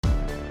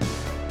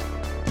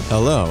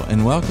Hello,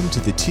 and welcome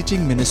to the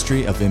teaching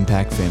ministry of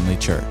Impact Family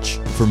Church.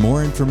 For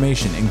more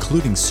information,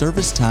 including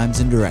service times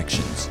and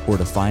directions, or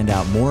to find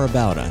out more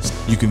about us,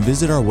 you can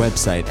visit our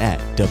website at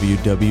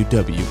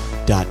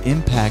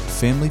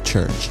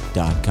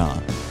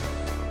www.impactfamilychurch.com.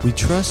 We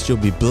trust you'll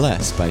be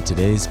blessed by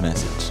today's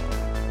message.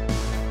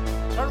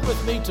 Turn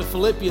with me to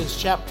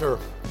Philippians chapter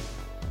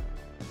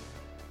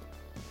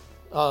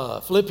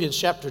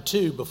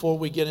 2 before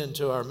we get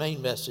into our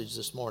main message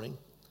this morning.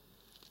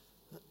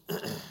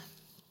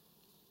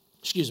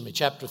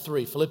 Chapter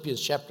 3, Philippians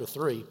chapter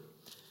 3.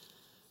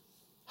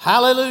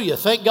 Hallelujah.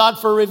 Thank God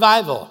for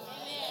revival.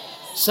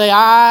 Amen. Say,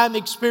 I'm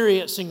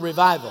experiencing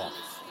revival.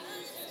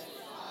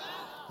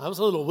 That was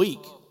a little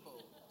weak.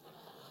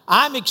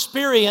 I'm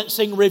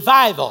experiencing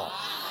revival.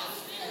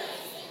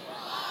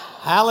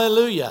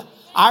 Hallelujah.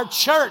 Our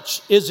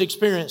church is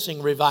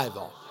experiencing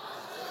revival.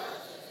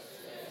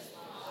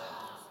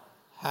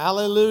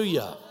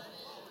 Hallelujah.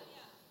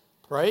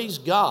 Praise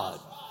God.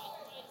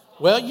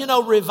 Well, you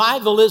know,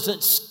 revival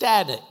isn't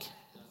static. I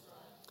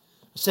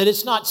said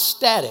it's not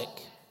static.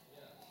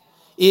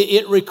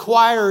 It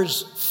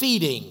requires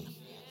feeding.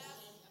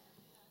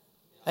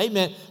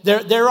 Amen.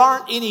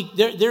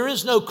 There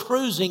is no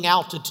cruising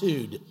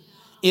altitude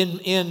in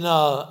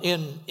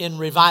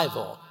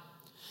revival.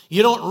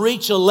 You don't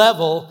reach a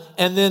level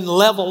and then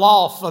level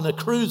off on a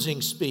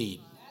cruising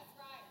speed.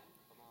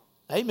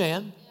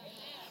 Amen.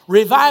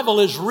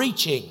 Revival is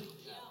reaching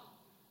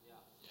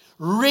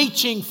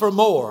for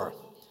more.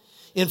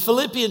 In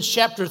Philippians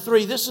chapter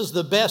 3, this is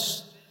the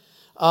best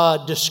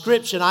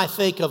description, I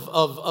think, of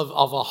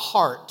a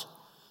heart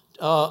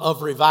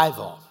of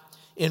revival.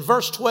 In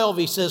verse 12,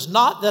 he says,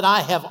 not that I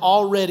have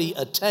already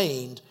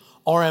attained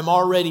or am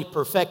already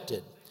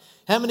perfected.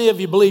 How many of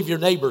you believe your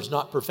neighbor's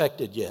not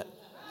perfected yet?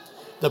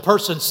 The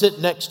person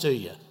sitting next to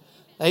you.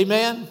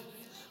 Amen?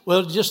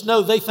 Well, just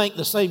know they think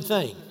the same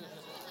thing.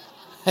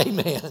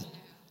 Amen.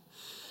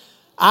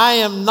 I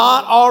am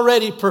not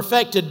already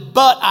perfected,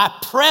 but I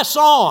press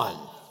on.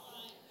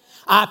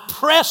 I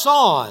press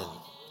on.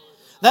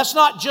 That's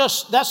not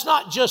just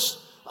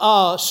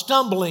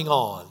stumbling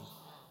on.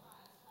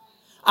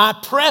 I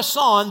press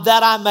on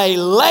that I may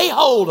lay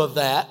hold of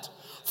that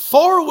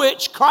for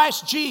which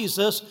Christ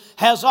Jesus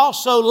has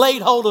also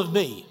laid hold of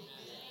me.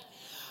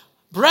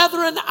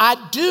 Brethren, I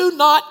do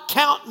not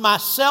count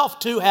myself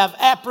to have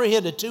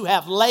apprehended, to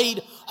have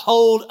laid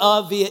hold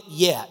of it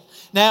yet.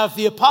 Now, if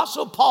the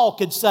Apostle Paul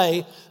could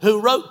say,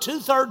 who wrote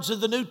 2/3 of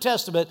the New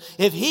Testament,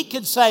 if he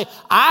could say,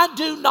 I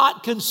do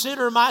not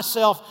consider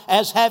myself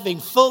as having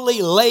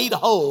fully laid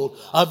hold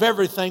of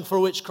everything for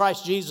which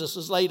Christ Jesus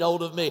has laid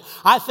hold of me,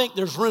 I think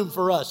there's room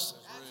for us.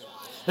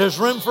 There's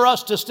room for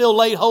us to still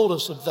lay hold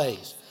of some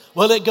things.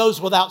 Well, it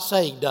goes without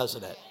saying,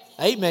 doesn't it?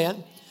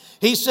 Amen.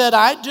 He said,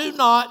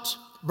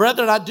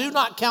 brethren, I do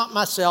not count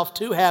myself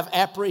to have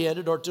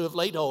apprehended or to have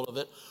laid hold of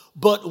it,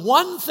 but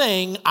one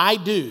thing I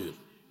do,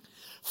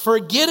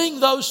 forgetting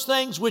those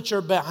things which are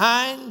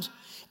behind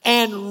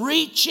and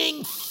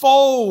reaching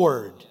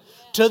forward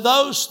to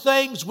those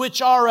things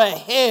which are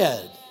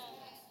ahead.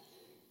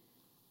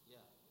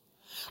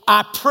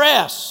 I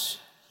press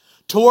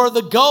toward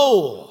the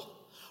goal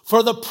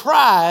for the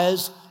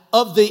prize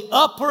of the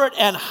upward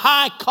and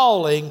high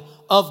calling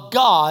of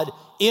God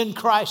in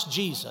Christ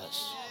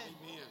Jesus.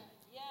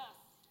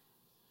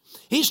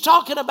 He's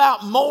talking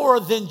about more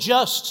than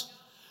just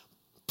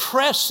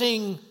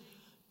pressing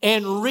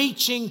and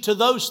reaching to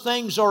those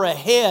things or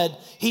ahead.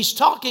 He's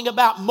talking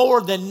about more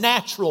than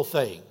natural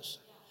things.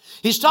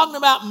 He's talking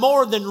about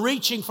more than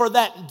reaching for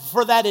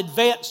that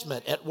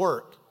advancement at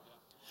work,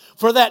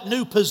 for that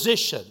new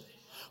position,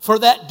 for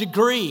that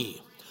degree,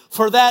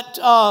 for that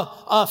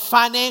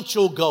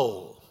financial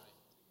goal.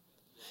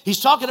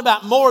 He's talking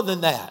about more than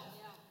that.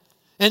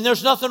 And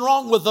there's nothing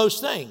wrong with those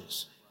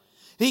things.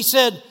 He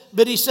said,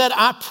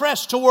 I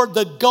press toward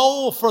the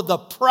goal for the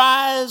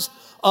prize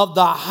of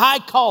the high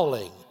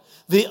calling,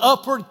 the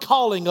upward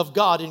calling of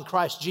God in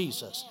Christ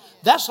Jesus.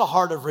 That's a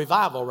heart of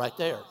revival right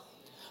there.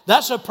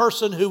 That's a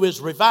person who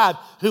is revived,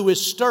 who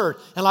is stirred.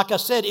 And like I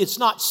said, it's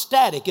not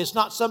static. It's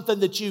not something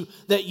that you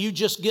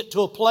just get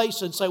to a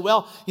place and say,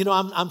 well, you know,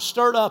 I'm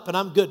stirred up and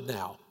I'm good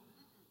now.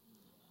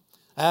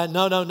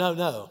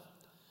 No.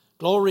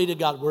 Glory to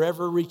God. We're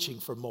ever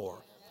reaching for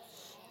more.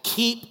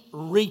 Keep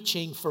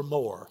reaching for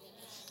more.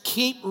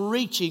 Keep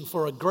reaching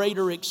for a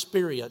greater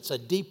experience, a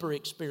deeper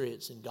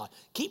experience in God.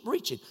 Keep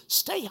reaching.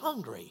 Stay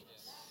hungry.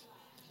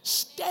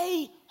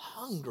 Stay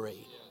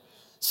hungry.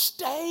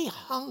 Stay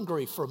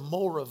hungry for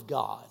more of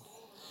God.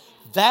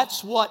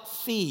 That's what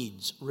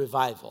feeds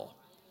revival,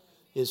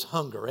 is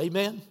hunger.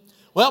 Amen?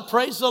 Well,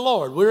 praise the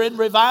Lord. We're in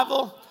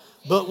revival,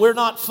 but we're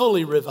not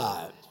fully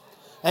revived.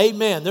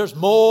 Amen. There's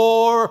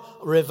more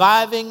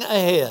reviving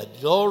ahead.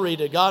 Glory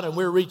to God, and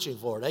we're reaching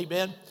for it.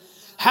 Amen?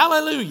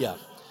 Hallelujah.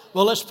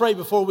 Well, let's pray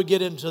before we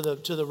get into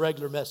the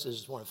regular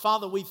message this morning.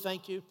 Father, we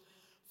thank you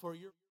for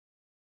your...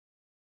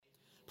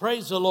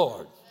 Praise the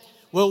Lord.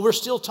 Well, we're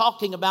still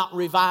talking about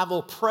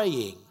revival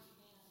praying.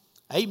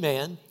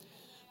 Amen.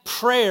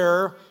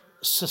 Prayer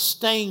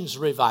sustains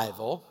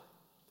revival.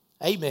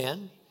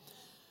 Amen.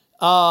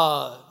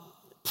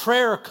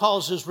 prayer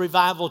causes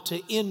revival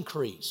to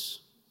increase.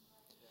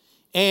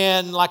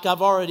 And like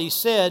I've already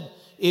said,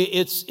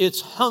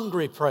 it's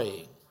hungry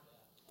praying.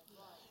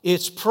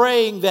 It's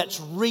praying that's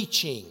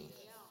reaching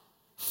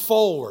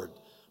forward.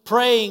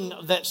 Praying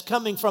that's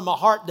coming from a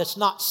heart that's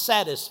not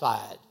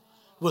satisfied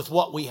with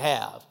what we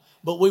have,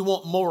 but we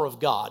want more of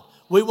God.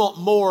 We want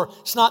more.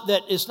 It's not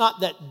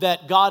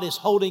that God is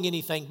holding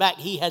anything back.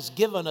 He has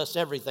given us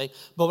everything.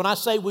 But when I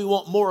say we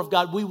want more of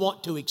God, we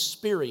want to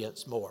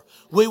experience more.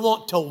 We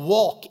want to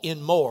walk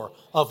in more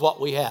of what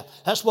we have.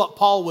 That's what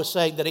Paul was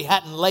saying, that he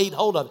hadn't laid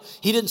hold of it.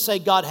 He didn't say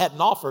God hadn't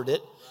offered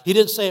it. He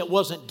didn't say it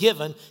wasn't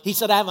given. He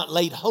said, I haven't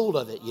laid hold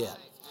of it yet.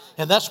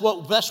 And that's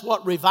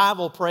what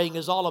revival praying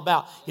is all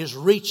about, is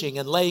reaching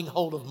and laying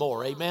hold of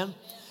more. Amen?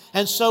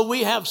 And so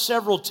we have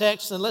several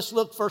texts, and let's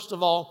look first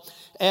of all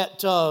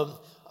at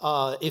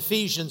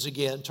Ephesians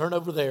again. Turn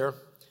over there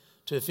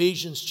to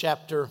Ephesians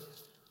chapter.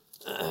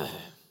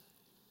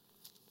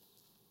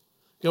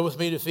 Go with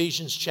me to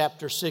Ephesians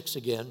chapter 6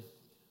 again.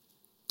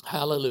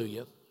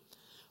 Hallelujah.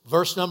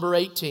 Verse number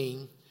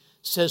 18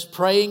 says,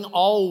 praying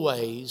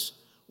always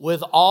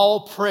with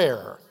all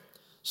prayer.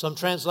 Some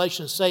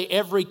translations say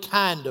every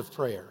kind of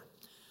prayer.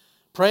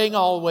 Praying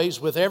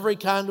always with every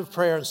kind of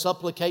prayer and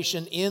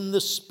supplication in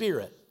the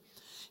Spirit,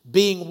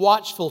 being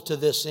watchful to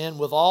this end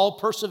with all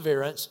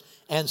perseverance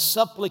and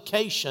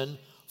supplication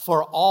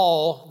for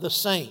all the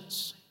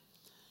saints.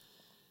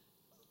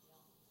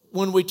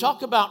 When we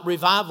talk about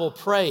revival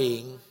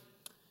praying,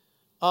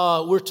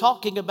 we're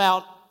talking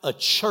about a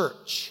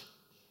church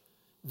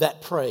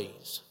that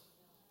prays.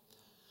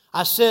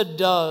 I said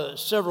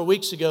several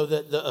weeks ago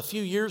that a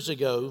few years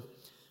ago,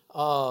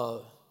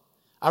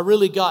 I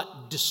really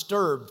got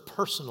disturbed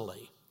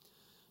personally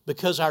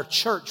because our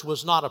church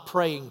was not a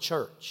praying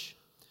church.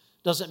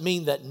 Doesn't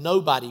mean that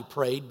nobody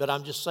prayed, but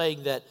I'm just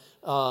saying that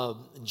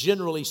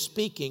generally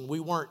speaking, we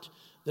were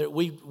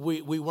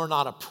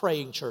not a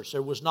praying church.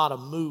 There was not a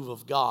move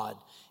of God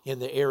in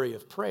the area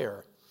of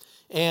prayer.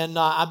 And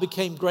I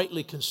became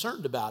greatly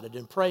concerned about it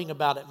and praying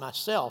about it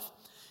myself.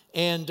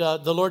 And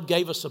the Lord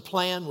gave us a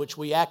plan which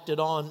we acted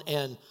on,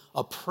 and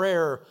a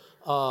prayer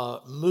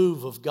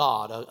move of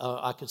God,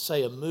 I could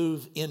say a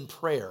move in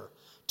prayer,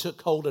 took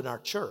hold in our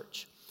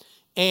church.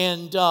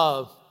 And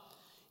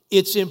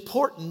it's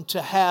important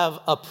to have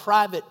a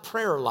private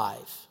prayer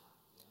life.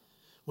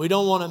 We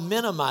don't want to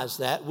minimize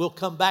that. We'll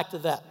come back to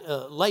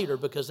that later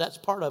because that's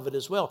part of it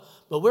as well.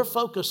 But we're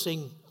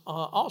focusing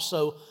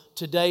also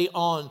today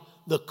on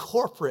the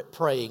corporate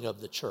praying of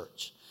the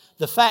church.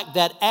 The fact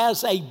that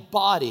as a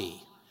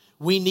body,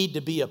 we need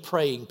to be a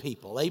praying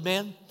people.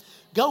 Amen?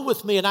 Go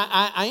with me, and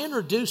I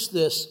introduced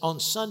this on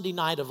Sunday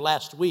night of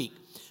last week,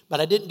 but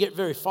I didn't get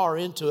very far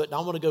into it, and I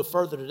want to go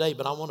further today,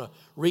 but I want to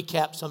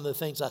recap some of the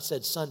things I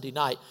said Sunday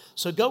night.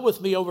 So go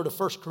with me over to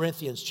 1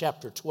 Corinthians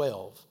chapter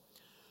 12.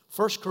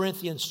 1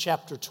 Corinthians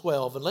chapter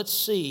 12, and let's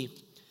see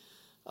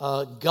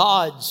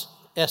God's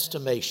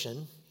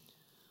estimation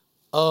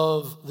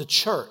of the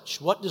church.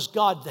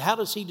 How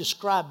does he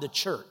describe the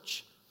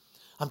church?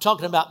 I'm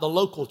talking about the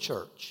local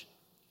church.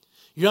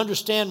 You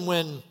understand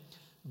when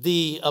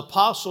the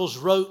apostles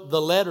wrote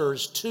the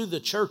letters to the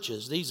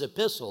churches, these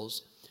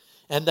epistles,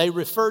 and they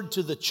referred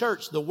to the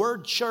church, the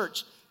word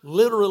church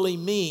literally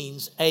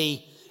means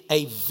a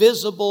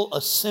visible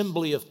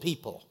assembly of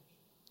people.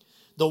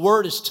 The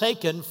word is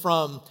taken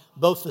from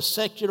both the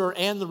secular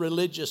and the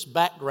religious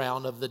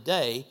background of the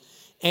day,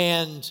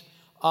 and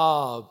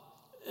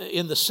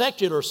in the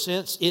secular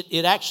sense,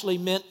 it actually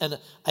meant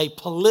a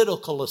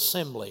political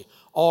assembly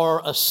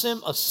or a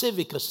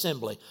civic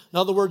assembly. In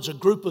other words, a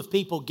group of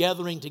people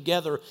gathering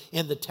together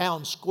in the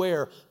town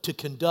square to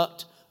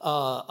conduct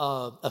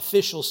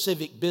official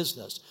civic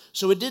business.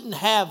 So it didn't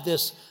have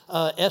this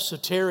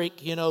esoteric,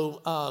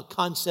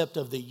 concept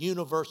of the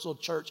universal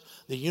church,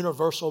 the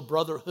universal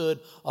brotherhood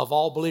of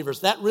all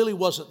believers. That really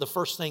wasn't the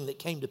first thing that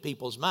came to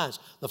people's minds.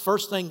 The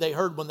first thing they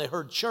heard when they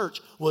heard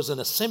church was an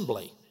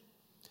assembly.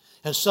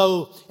 And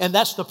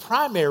that's the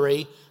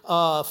primary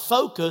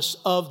focus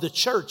of the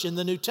church in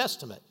the New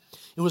Testament.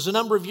 It was a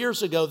number of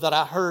years ago that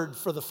I heard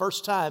for the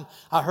first time,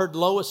 I heard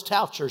Lois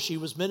Toucher. She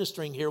was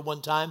ministering here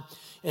one time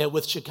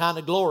with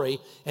Shekinah Glory,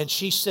 and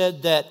she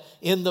said that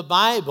in the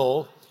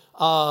Bible,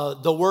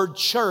 the word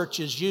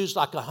church is used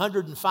like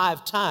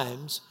 105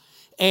 times,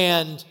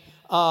 and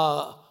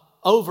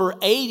over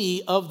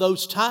 80 of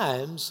those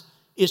times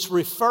it's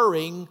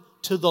referring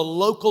to the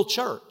local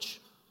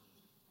church.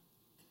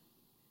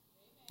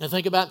 And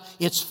think about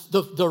it's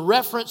the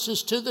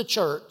references to the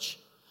church.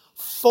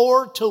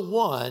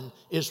 4-1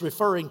 is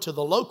referring to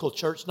the local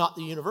church, not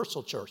the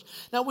universal church.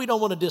 Now, we don't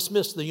want to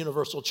dismiss the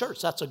universal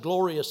church. That's a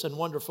glorious and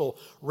wonderful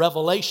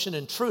revelation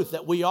and truth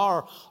that we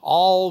are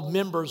all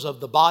members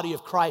of the body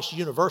of Christ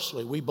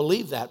universally. We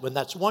believe that, when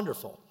that's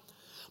wonderful.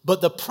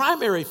 But the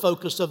primary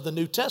focus of the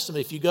New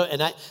Testament, if you go,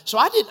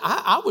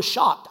 I was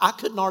shocked. I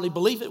couldn't hardly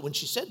believe it when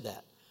she said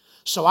that.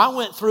 So I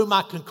went through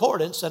my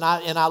concordance and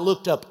I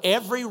looked up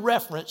every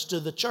reference to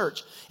the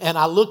church, and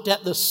I looked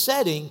at the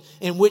setting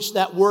in which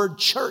that word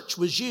church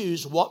was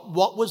used.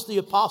 What was the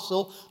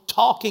apostle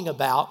talking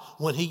about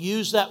when he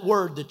used that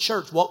word, the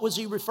church? What was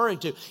he referring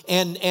to?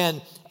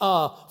 And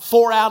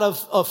 4 out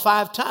of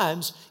 5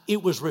 times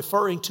it was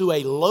referring to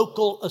a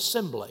local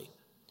assembly.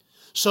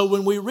 So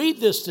when we read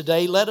this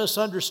today, let us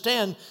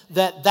understand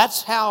that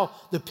that's how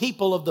the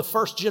people of the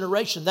first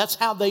generation, that's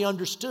how they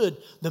understood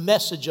the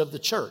message of the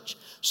church.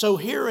 So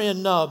here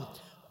in 1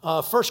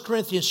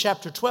 Corinthians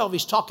chapter 12,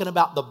 he's talking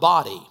about the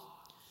body.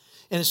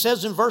 And it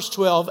says in verse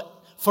 12,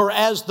 "For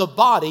as the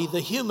body, the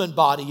human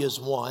body is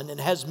one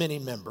and has many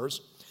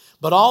members,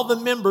 but all the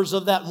members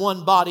of that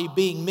one body,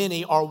 being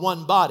many, are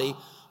one body,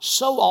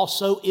 so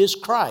also is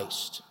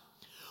Christ.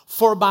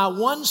 For by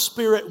one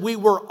Spirit we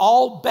were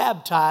all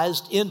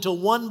baptized into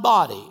one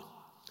body,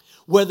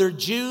 whether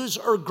Jews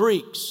or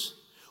Greeks,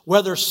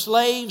 whether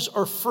slaves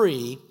or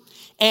free,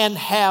 and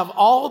have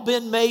all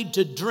been made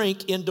to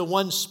drink into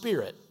one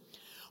Spirit.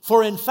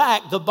 For in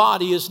fact, the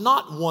body is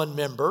not one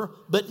member,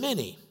 but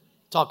many."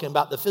 Talking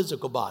about the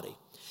physical body.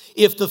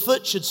 "If the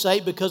foot should say,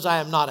 because I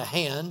am not a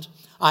hand,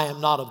 I am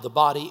not of the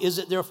body, is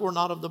it therefore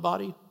not of the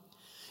body?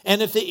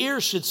 And if the ear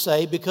should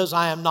say, because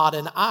I am not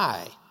an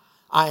eye,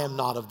 I am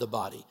not of the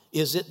body,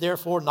 is it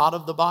therefore not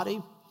of the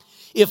body?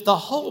 If the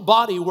whole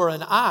body were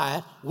an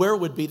eye, where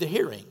would be the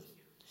hearing?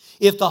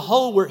 If the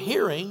whole were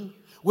hearing,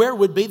 where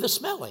would be the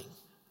smelling?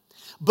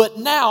 But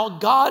now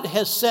God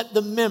has set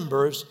the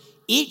members,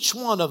 each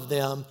one of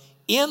them,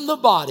 in the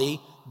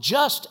body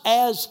just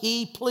as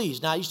he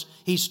pleased." Now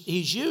he's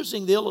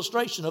using the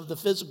illustration of the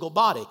physical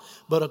body,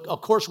 but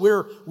of course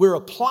we're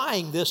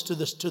applying this to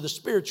the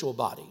spiritual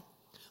body,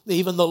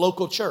 even the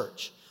local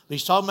church.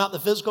 He's talking about the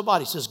physical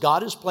body. He says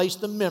God has placed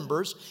the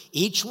members,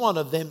 each one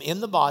of them, in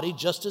the body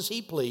just as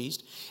he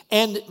pleased.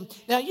 And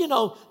now, you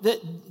know,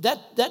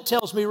 that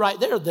tells me right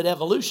there that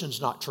evolution's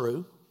not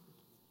true.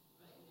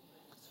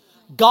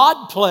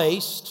 God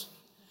placed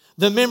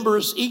the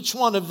members, each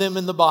one of them,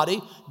 in the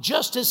body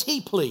just as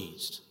he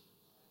pleased.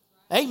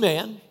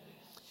 Amen.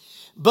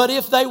 But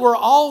if they were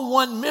all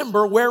one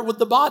member, where would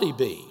the body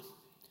be?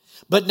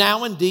 But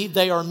now indeed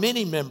they are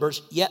many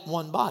members, yet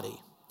one body.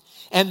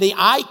 And the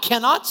eye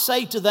cannot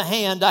say to the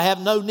hand, I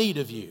have no need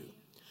of you.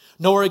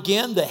 Nor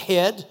again the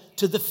head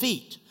to the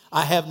feet,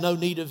 I have no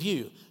need of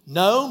you.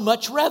 No,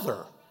 much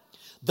rather.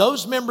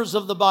 Those members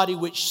of the body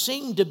which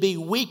seem to be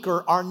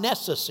weaker are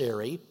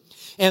necessary,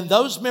 and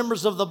those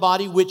members of the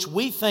body which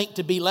we think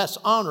to be less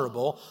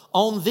honorable,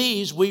 on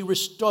these we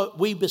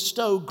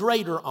bestow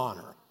greater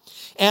honor.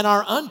 And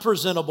our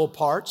unpresentable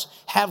parts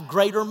have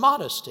greater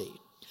modesty,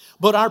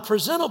 but our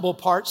presentable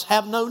parts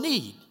have no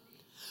need.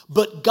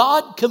 But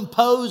God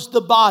composed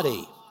the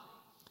body.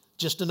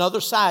 Just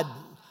another side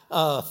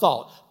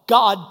thought.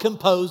 God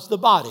composed the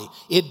body.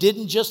 It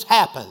didn't just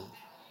happen.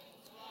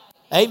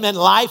 Amen.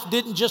 Life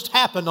didn't just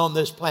happen on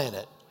this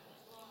planet.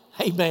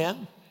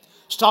 Amen.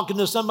 I was talking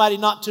to somebody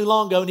not too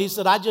long ago, and he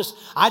said, I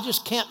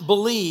just can't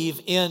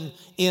believe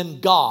in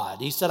God.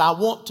 He said, I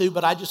want to,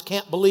 but I just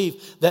can't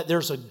believe that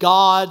there's a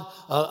God,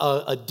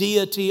 a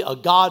deity, a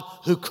God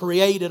who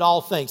created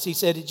all things. He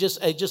said, it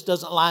just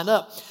doesn't line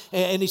up.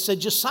 And he said,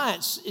 just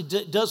science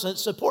doesn't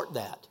support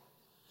that.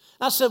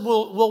 And I said,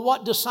 well,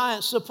 what does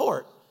science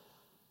support?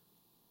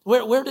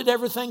 Where did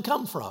everything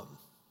come from?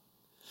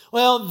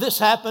 Well, this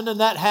happened and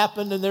that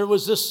happened, and there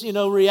was this,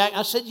 reaction.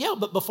 I said, yeah,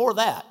 but before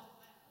that.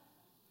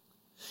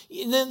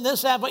 And then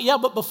this happened, yeah,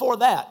 but before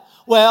that.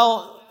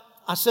 Well,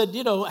 I said,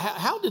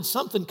 how did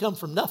something come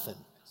from nothing?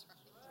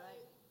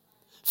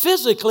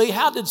 Physically,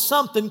 how did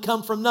something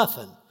come from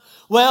nothing?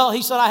 Well,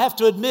 he said, I have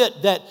to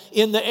admit that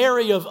in the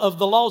area of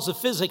the laws of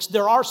physics,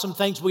 there are some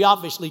things we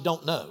obviously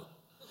don't know.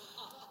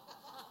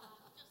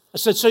 I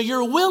said, so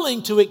you're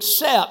willing to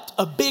accept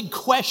a big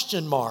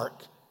question mark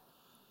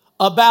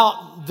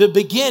about the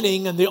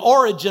beginning and the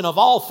origin of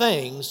all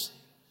things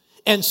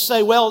and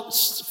say, well,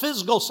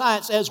 physical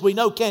science, as we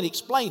know, can't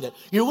explain it.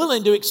 You're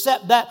willing to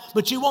accept that,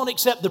 but you won't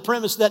accept the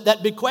premise that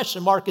that big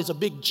question mark is a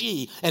big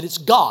G and it's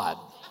God.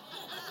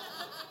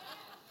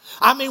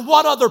 I mean,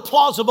 what other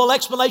plausible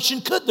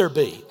explanation could there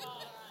be?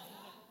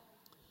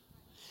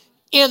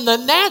 In the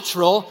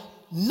natural,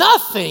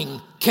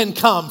 nothing can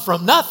come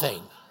from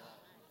nothing.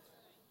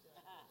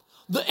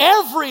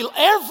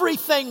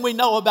 Everything we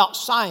know about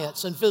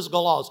science and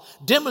physical laws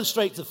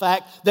demonstrates the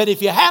fact that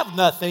if you have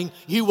nothing,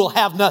 you will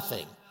have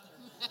nothing.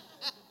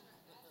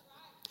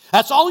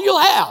 That's all you'll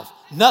have.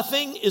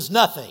 Nothing is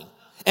nothing.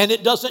 And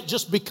it doesn't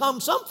just become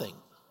something.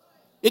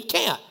 It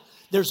can't.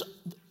 There's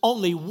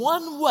only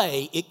one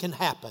way it can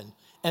happen,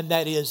 and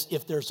that is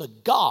if there's a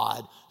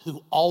God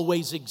who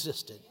always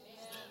existed.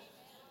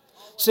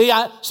 See,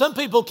 some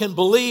people can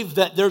believe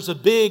that there's a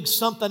big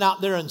something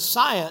out there in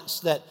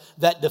science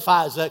that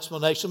defies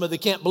explanation, but they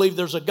can't believe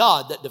there's a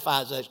God that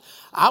defies explanation.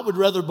 I would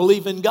rather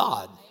believe in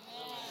God.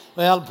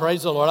 Well,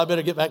 praise the Lord. I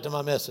better get back to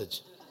my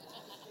message.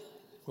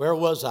 Where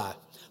was I?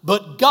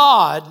 But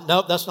God,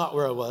 nope, that's not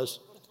where I was.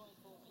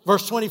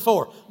 Verse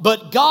 24.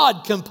 But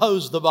God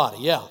composed the body.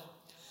 Yeah.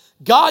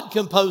 God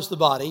composed the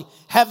body,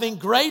 having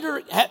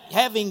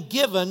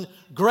given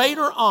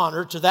greater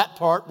honor to that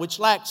part which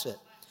lacks it,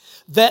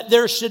 that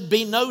there should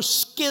be no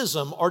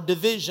schism or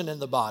division in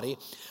the body,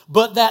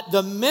 but that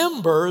the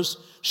members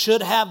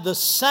should have the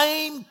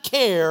same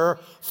care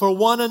for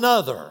one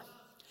another.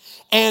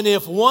 And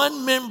if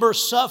one member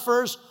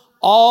suffers,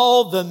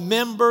 all the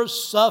members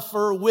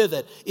suffer with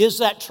it. Is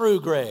that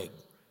true, Greg?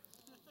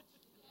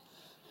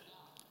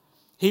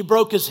 He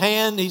broke his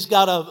hand. He's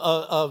got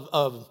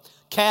a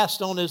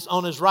cast on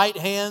his right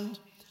hand,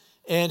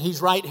 and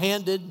he's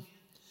right-handed.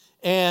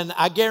 And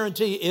I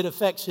guarantee it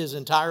affects his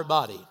entire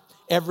body,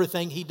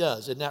 everything he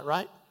does. Isn't that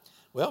right?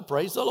 Well,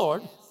 praise the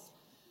Lord.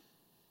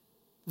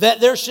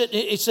 That there should,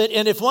 it said,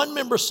 and if one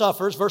member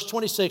suffers, verse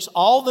 26,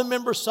 all the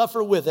members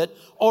suffer with it,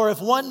 or if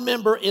one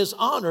member is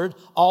honored,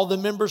 all the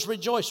members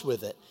rejoice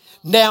with it.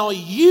 Now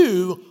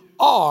you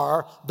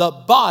are the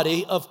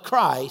body of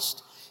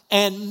Christ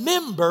and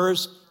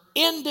members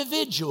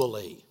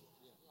individually.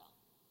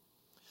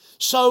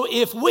 So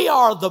if we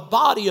are the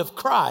body of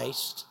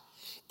Christ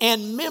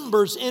and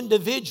members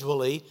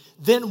individually,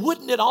 then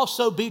wouldn't it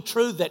also be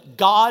true that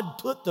God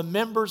put the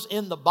members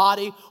in the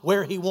body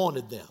where He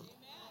wanted them?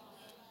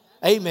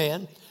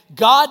 Amen.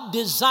 God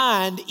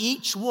designed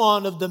each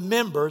one of the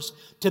members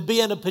to be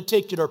in a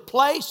particular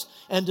place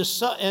and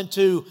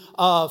to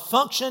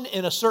function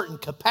in a certain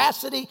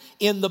capacity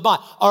in the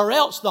body, or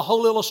else the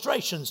whole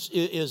illustration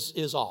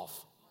is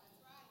off.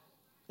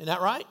 Isn't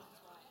that right?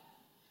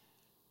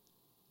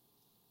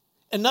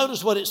 And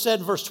notice what it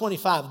said in verse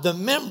 25. The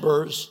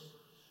members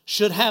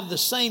should have the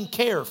same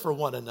care for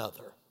one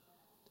another.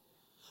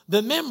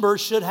 The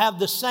members should have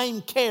the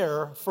same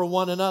care for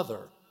one another.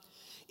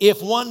 If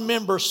one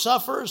member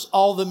suffers,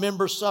 all the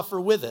members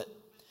suffer with it.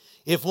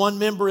 If one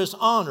member is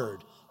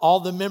honored, all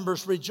the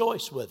members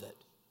rejoice with it.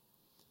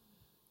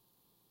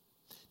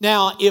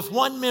 Now, if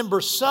one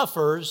member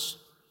suffers,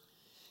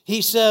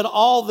 he said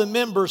all the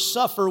members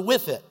suffer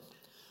with it.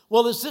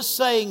 Well, is this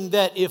saying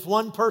that if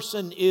one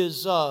person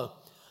is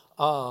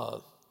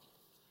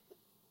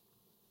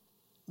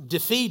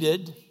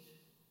defeated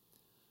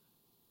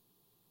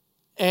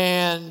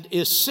and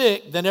is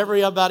sick, then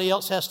everybody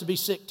else has to be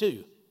sick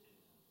too?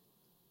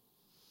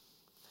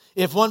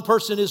 If one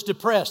person is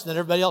depressed, then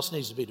everybody else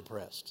needs to be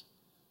depressed.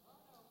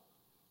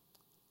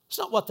 It's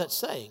not what that's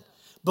saying.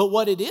 But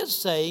what it is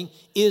saying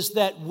is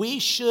that we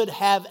should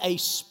have a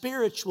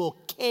spiritual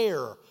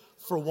care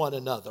for one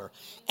another.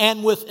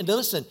 And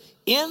listen,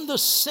 in the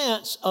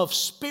sense of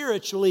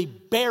spiritually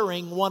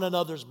bearing one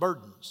another's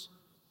burdens.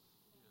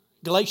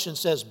 Galatians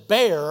says,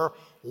 bear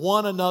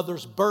one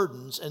another's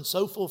burdens and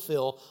so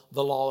fulfill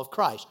the law of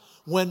Christ.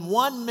 When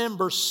one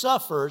member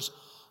suffers,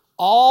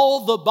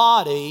 all the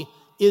body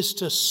is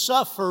to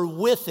suffer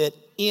with it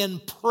in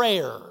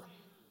prayer.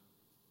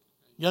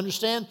 You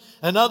understand?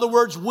 In other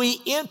words,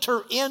 in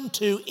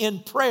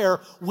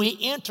prayer, we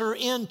enter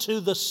into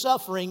the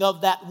suffering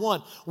of that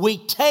one. We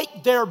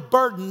take their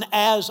burden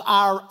as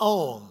our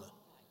own.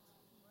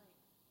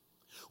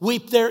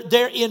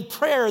 In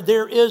prayer,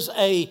 there is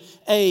an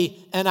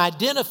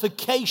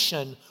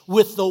identification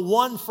with the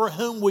one for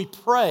whom we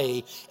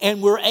pray,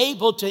 and we're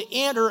able to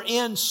enter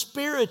in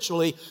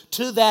spiritually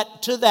to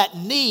that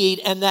need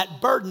and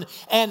that burden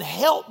and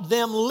help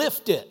them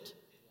lift it.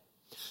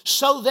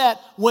 So that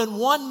when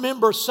one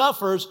member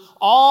suffers,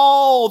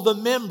 all the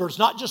members,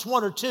 not just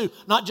one or two,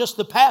 not just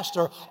the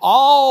pastor,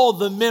 all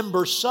the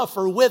members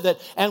suffer with it.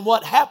 And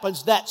what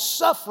happens, that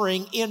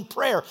suffering in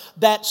prayer,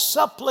 that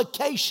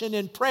supplication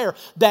in prayer,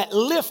 that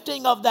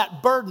lifting of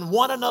that burden,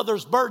 one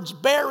another's burdens,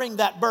 bearing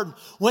that burden.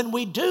 When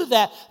we do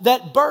that,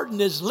 that burden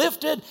is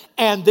lifted,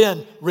 and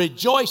then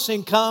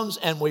rejoicing comes,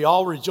 and we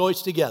all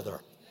rejoice together.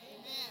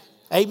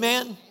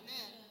 Amen? Amen?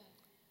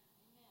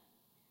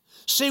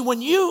 See,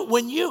 when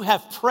you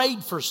have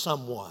prayed for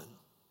someone,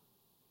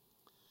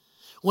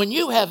 when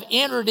you have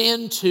entered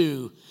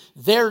into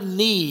their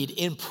need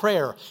in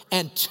prayer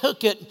and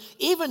took it,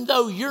 even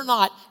though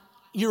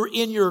you're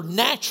in your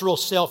natural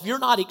self, you're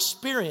not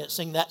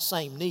experiencing that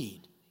same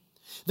need.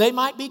 They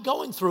might be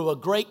going through a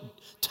great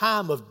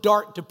time of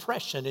dark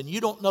depression and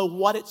you don't know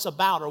what it's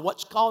about or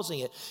what's causing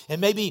it.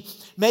 And maybe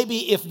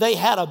if they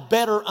had a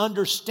better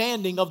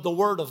understanding of the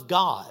Word of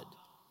God,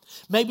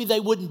 maybe they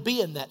wouldn't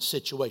be in that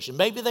situation.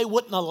 Maybe they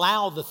wouldn't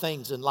allow the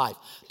things in life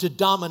to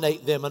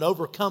dominate them and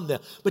overcome them.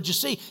 But you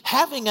see,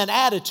 having an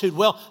attitude,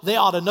 well, they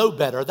ought to know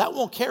better, that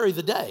won't carry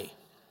the day.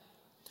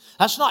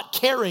 That's not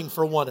caring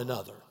for one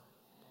another.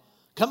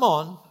 Come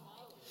on.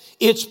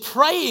 It's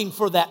praying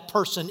for that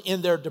person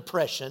in their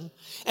depression.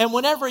 And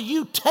whenever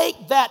you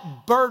take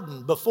that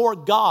burden before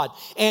God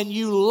and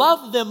you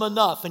love them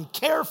enough and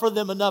care for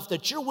them enough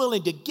that you're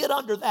willing to get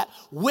under that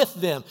with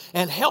them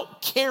and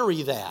help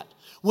carry that,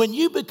 when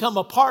you become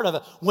a part of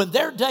it, when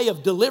their day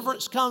of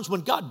deliverance comes, when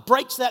God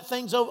breaks that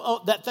thing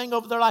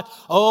over their life,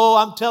 oh,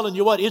 I'm telling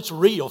you what, it's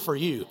real for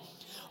you.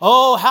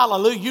 Oh,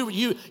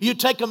 hallelujah. You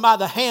take them by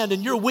the hand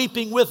and you're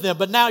weeping with them,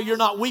 but now you're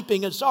not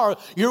weeping in sorrow.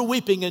 You're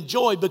weeping in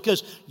joy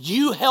because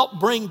you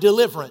help bring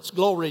deliverance.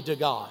 Glory to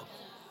God.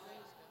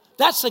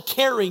 That's a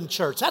caring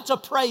church. That's a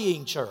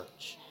praying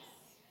church.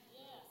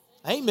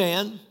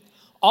 Amen.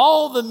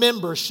 All the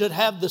members should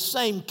have the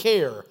same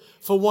care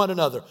for one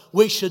another.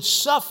 We should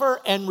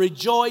suffer and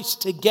rejoice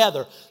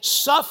together,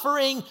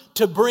 suffering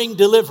to bring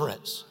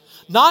deliverance.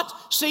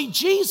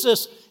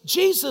 Jesus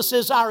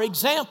is our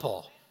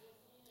example.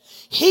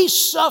 He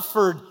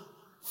suffered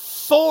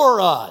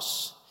for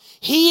us.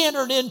 He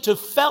entered into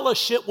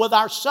fellowship with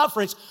our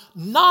sufferings,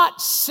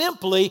 not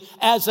simply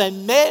as a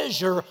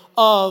measure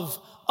of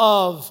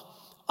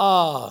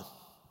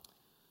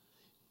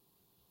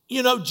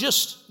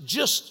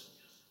just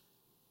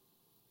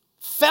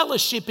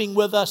fellowshipping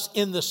with us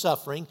in the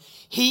suffering.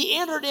 He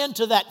entered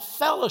into that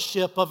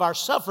fellowship of our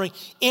suffering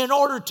in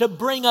order to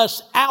bring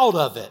us out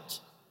of it.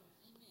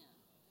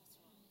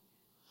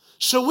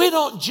 So we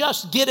don't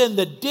just get in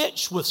the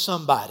ditch with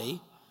somebody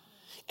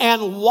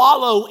and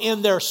wallow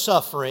in their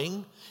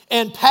suffering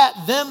and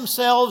pat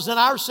themselves and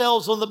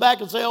ourselves on the back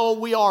and say, oh,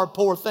 we are a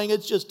poor thing.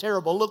 It's just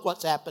terrible. Look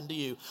what's happened to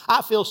you.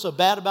 I feel so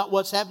bad about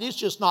what's happened. It's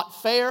just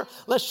not fair.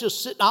 Let's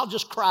just sit and I'll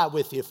just cry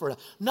with you for it.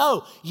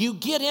 No, you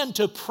get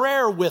into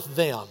prayer with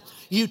them.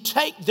 You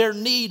take their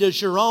need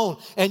as your own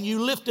and you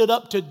lift it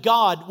up to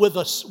God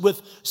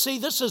see,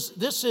 this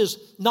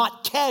is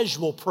not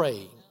casual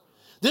praying.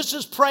 This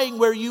is praying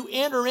where you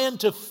enter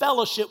into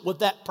fellowship with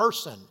that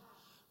person.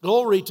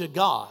 Glory to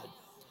God.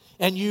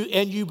 And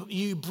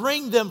you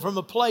bring them from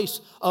a place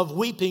of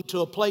weeping to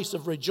a place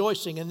of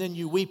rejoicing, and then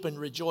you weep and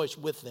rejoice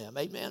with them.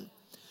 Amen.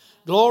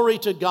 Glory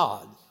to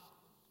God.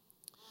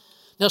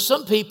 Now,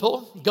 some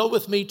people, go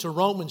with me to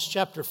Romans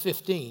chapter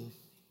 15.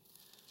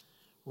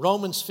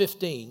 Romans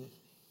 15,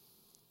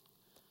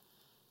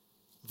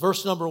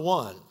 verse number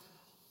 1.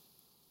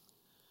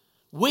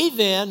 We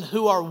then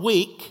who are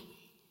weak,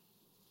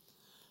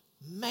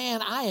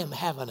 man, I am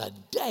having a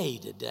day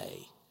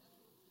today.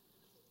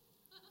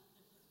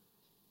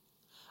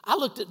 I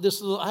looked at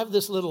this I have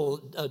this little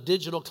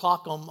digital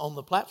clock on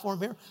the platform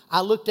here.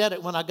 I looked at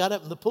it when I got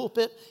up in the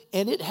pulpit,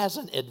 and it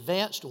hasn't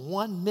advanced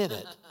 1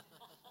 minute.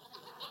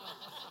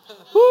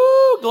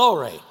 Woo,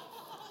 glory.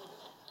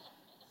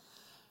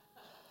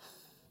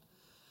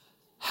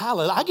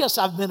 Hallelujah. I guess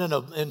I've been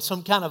in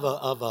some kind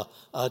of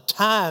a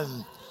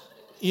time,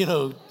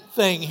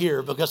 thing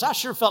here, because I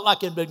sure felt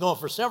like it had been going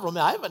for several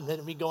minutes. I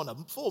haven't been going a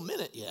full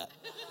minute yet.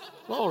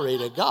 Glory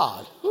to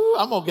God. Woo,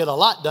 I'm going to get a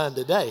lot done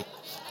today.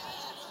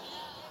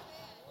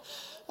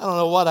 I don't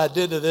know what I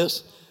did to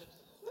this.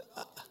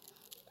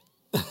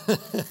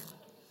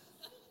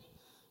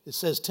 It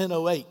says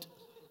 10:08.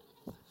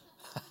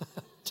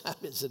 Time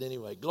is it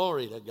anyway?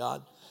 Glory to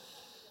God.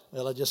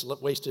 Well, I just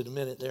wasted a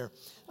minute there.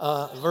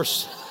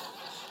 Verse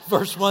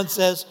 1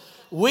 says,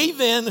 we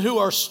then who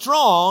are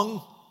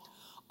strong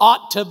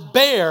ought to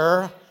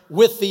bear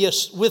with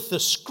the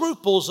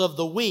scruples of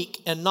the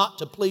weak and not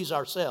to please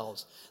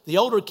ourselves. The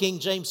older King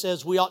James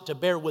says we ought to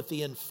bear with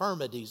the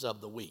infirmities of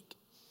the weak.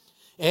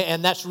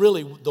 And that's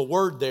really the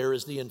word there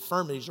is the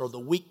infirmities or the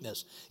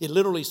weakness. It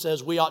literally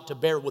says we ought to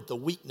bear with the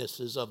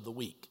weaknesses of the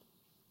weak.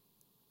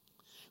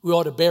 We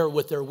ought to bear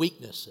with their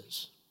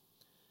weaknesses.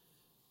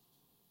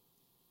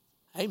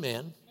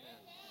 Amen.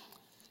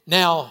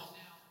 Now,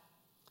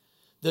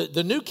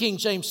 the New King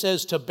James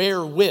says to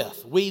bear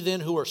with. We then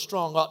who are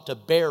strong ought to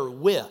bear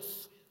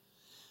with.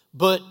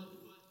 But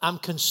I'm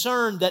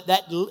concerned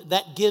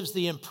that gives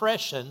the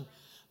impression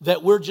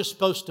that we're just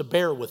supposed to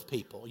bear with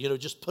people,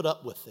 just put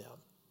up with them.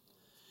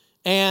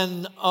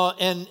 And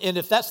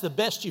if that's the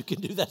best you can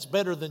do, that's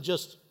better than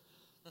just,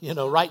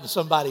 writing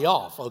somebody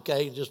off,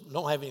 okay? Just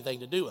don't have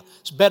anything to do with it.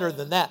 It's better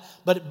than that.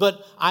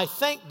 But I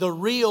think the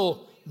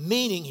real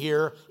meaning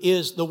here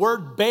is the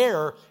word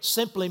bear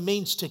simply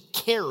means to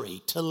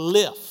carry, to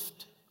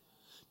lift,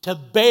 to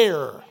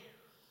bear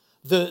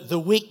the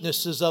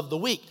weaknesses of the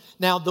weak.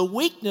 Now, the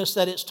weakness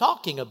that it's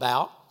talking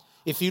about,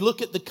 if you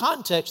look at the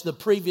context of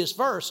the previous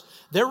verse,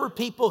 there were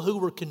people who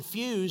were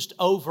confused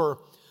over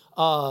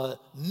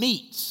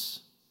meats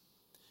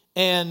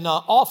and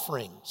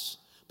offerings,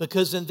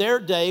 because in their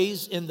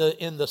days, in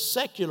the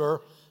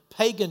secular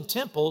pagan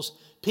temples,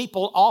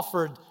 people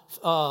offered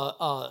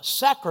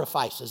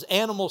sacrifices,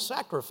 animal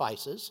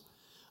sacrifices,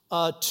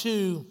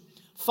 to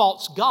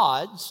false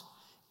gods,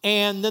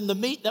 and then the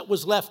meat that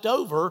was left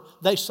over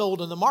they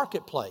sold in the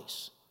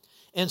marketplace.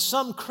 And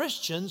some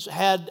Christians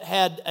had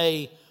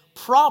a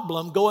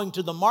problem going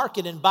to the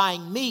market and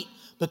buying meat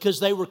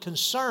because they were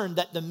concerned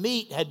that the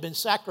meat had been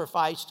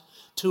sacrificed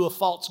to a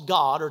false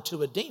god or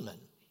to a demon.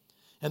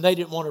 And they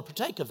didn't want to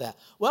partake of that.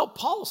 Well,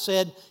 Paul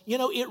said,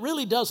 it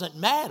really doesn't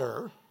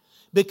matter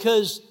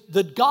because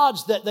the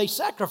gods that they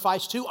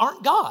sacrifice to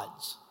aren't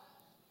gods.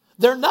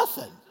 They're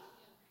nothing.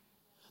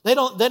 They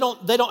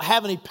don't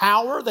have any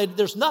power.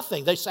 There's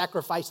nothing. They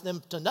sacrifice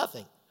them to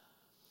nothing.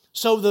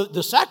 So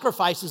the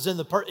sacrifice is in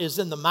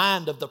the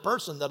mind of the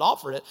person that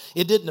offered it.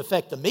 It didn't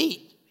affect the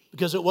meat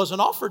because it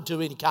wasn't offered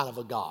to any kind of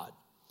a god.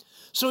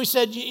 So he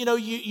said,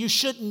 you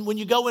shouldn't, when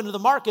you go into the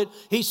market,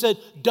 he said,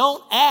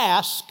 don't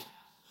ask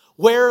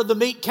where the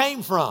meat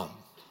came from.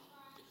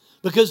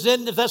 Because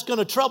then if that's going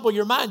to trouble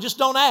your mind, just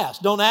don't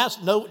ask. Don't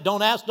ask, no,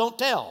 don't ask, don't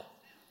tell.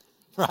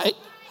 Right?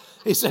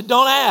 He said,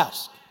 don't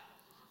ask.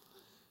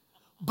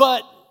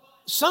 But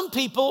some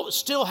people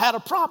still had a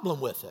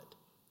problem with it.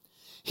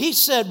 He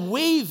said,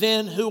 we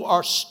then who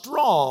are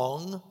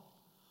strong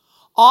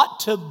ought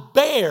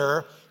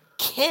to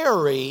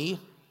carry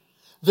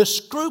the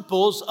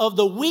scruples of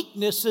the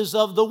weaknesses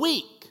of the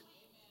weak,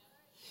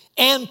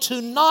 and to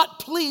not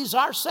please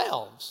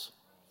ourselves.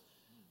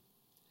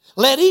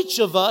 Let each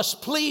of us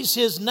please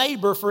his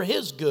neighbor for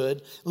his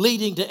good,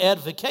 leading to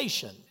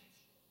edification.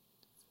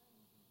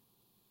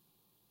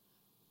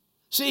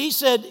 See, he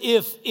said,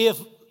 if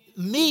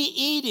me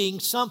eating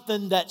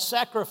something that's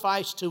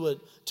sacrificed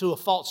to a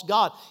false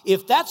god,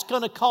 if that's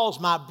going to cause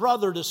my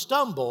brother to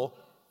stumble,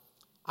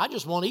 I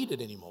just won't eat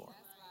it anymore.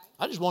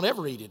 I just won't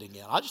ever eat it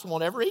again. I just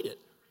won't ever eat it.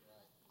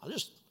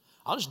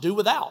 I'll just do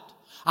without.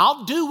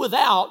 I'll do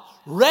without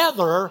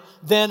rather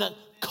than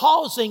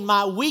causing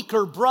my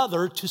weaker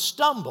brother to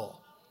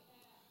stumble.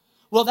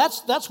 Well,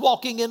 that's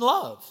walking in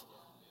love.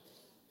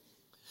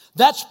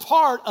 That's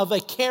part of a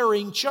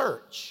caring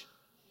church.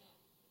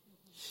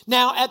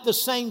 Now, at the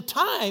same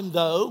time,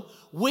 though,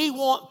 we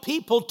want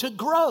people to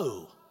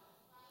grow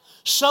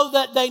so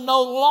that they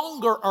no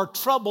longer are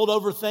troubled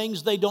over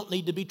things they don't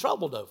need to be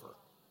troubled over.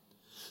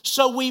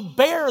 So we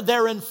bear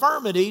their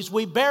infirmities,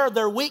 we bear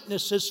their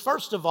weaknesses,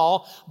 first of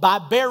all, by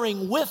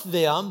bearing with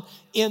them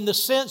in the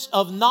sense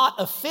of not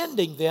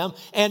offending them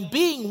and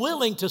being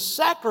willing to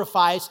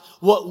sacrifice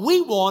what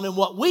we want and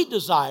what we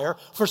desire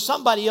for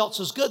somebody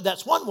else's good.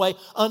 That's one way.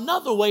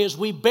 Another way is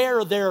we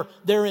bear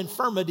their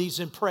infirmities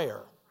in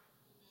prayer.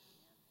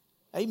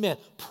 Amen.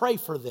 Pray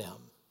for them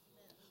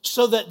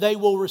so that they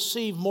will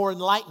receive more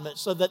enlightenment,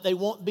 so that they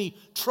won't be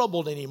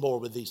troubled anymore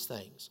with these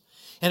things.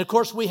 And of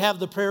course, we have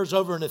the prayers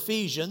over in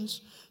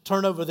Ephesians.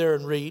 Turn over there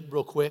and read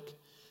real quick.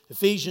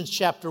 Ephesians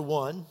chapter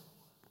 1.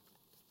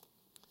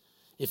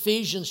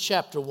 Ephesians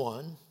chapter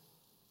 1.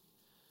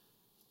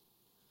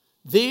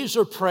 These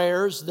are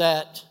prayers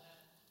that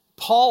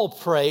Paul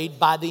prayed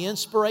by the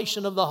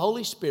inspiration of the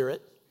Holy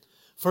Spirit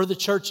for the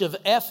church of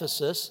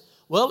Ephesus.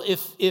 Well,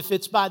 if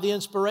it's by the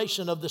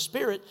inspiration of the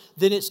Spirit,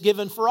 then it's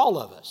given for all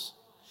of us.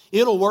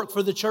 It'll work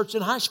for the church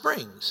in High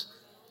Springs.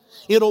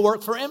 It'll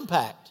work for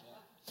Impact.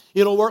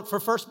 It'll work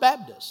for First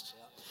Baptist.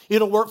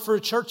 It'll work for a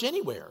church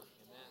anywhere.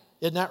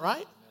 Isn't that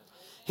right?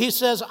 He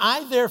says,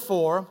 I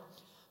therefore,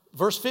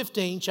 verse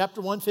 15,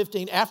 chapter 1,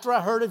 15, after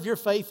I heard of your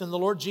faith in the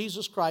Lord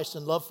Jesus Christ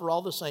and love for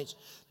all the saints,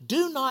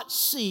 do not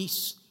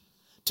cease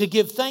to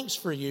give thanks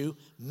for you,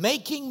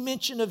 making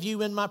mention of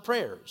you in my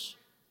prayers,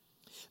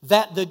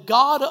 that the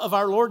God of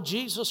our Lord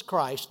Jesus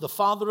Christ, the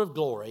Father of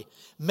glory,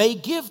 may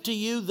give to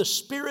you the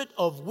spirit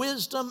of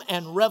wisdom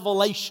and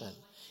revelation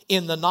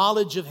in the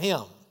knowledge of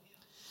Him,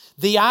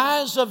 the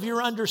eyes of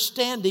your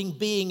understanding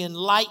being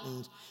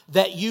enlightened,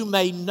 that you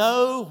may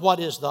know what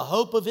is the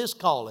hope of His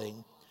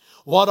calling,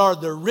 what are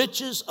the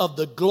riches of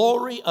the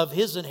glory of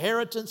His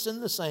inheritance in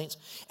the saints,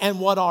 and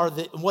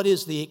what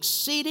is the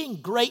exceeding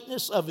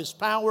greatness of His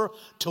power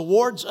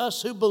towards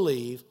us who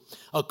believe,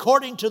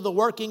 according to the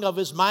working of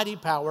His mighty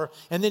power.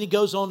 And then he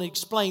goes on and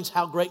explains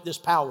how great this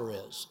power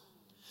is.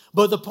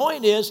 But the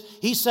point is,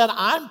 he said,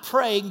 I'm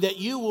praying that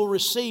you will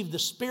receive the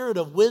spirit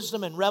of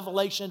wisdom and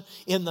revelation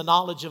in the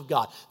knowledge of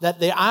God.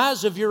 That the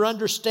eyes of your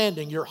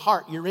understanding, your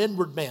heart, your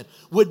inward man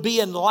would be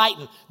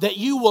enlightened. That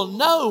you will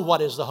know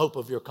what is the hope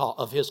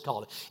of His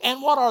calling.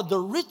 And what are the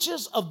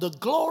riches of the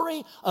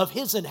glory of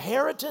His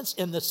inheritance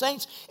in the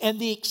saints, and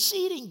the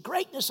exceeding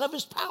greatness of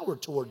His power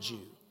towards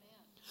you.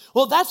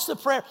 Well, that's the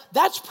prayer.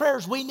 That's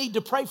prayers we need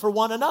to pray for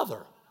one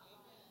another.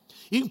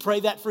 You can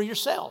pray that for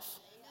yourself.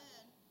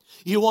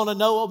 You want to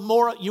know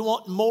more, you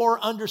want more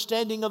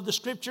understanding of the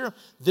Scripture?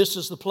 This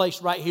is the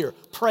place right here.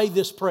 Pray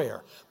this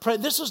prayer. Pray.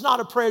 This is not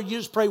a prayer you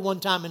just pray one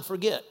time and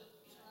forget.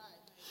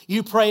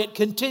 You pray it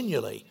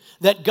continually,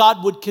 that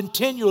God would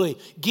continually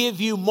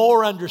give you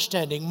more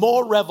understanding,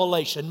 more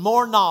revelation,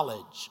 more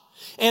knowledge.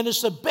 And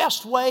it's the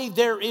best way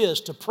there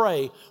is to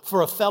pray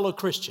for a fellow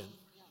Christian,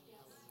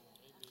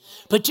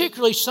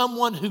 particularly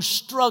someone who's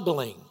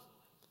struggling,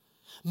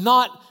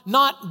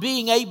 not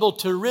being able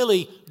to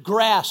really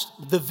grasp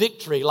the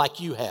victory like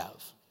you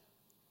have.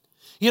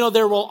 You know,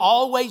 there will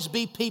always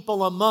be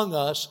people among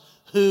us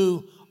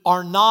who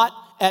are not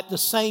at the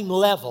same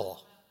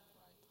level.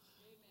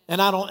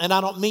 And I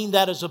don't mean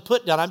that as a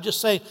put down. I'm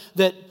just saying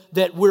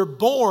that we're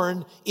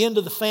born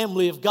into the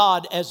family of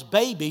God as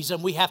babies,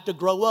 and we have to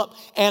grow up.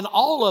 And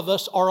all of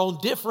us are on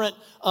different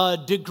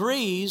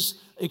degrees,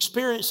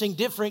 experiencing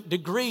different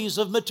degrees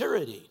of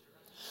maturity.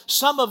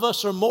 Some of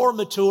us are more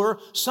mature,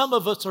 some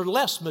of us are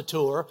less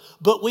mature,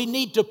 but we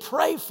need to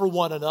pray for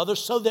one another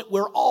so that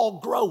we're all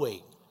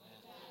growing.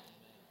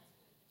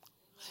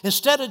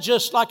 Instead of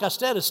just, like I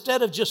said,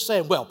 instead of just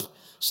saying, well,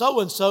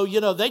 so-and-so,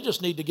 you know, they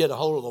just need to get a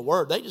hold of the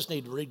Word. They just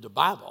need to read the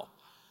Bible.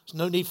 There's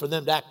no need for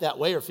them to act that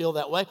way or feel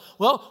that way.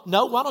 Well,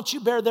 no, why don't you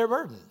bear their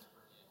burden?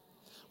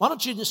 Why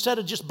don't you, instead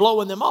of just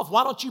blowing them off,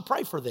 why don't you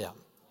pray for them?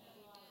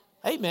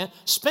 Amen.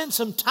 Spend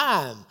some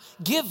time.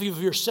 Give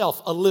of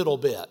yourself a little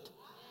bit.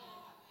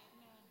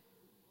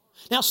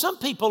 Now, some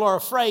people are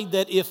afraid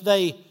that if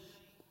they,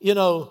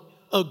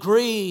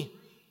 agree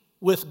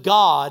with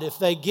God, if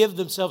they give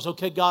themselves,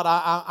 okay, God,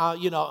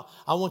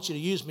 I want you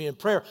to use me in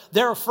prayer,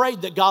 they're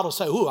afraid that God will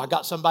say, ooh, I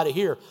got somebody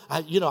here.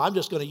 I'm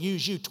just going to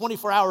use you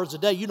 24 hours a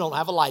day. You don't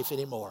have a life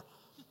anymore.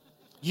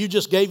 You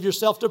just gave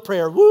yourself to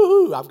prayer.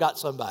 Woo-hoo, I've got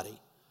somebody.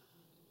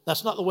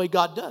 That's not the way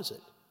God does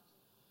it.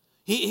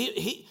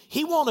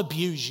 He won't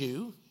abuse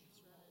you.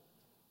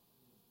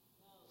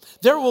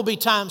 There will be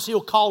times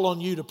He'll call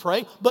on you to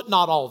pray, but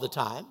not all the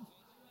time.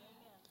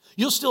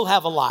 You'll still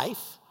have a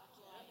life.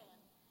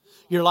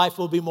 Your life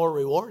will be more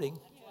rewarding.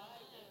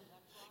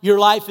 Your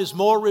life is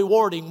more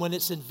rewarding when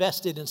it's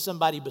invested in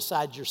somebody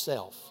besides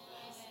yourself.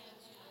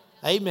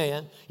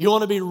 Amen. You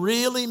want to be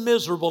really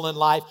miserable in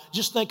life,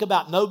 just think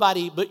about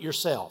nobody but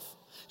yourself.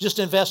 Just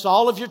invest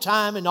all of your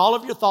time and all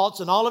of your thoughts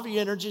and all of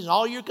your energies and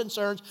all your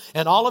concerns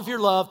and all of your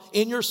love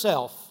in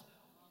yourself.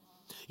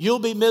 You'll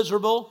be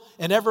miserable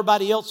and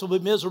everybody else will be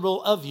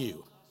miserable of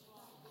you.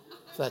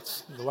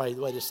 That's the way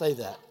to say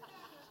that.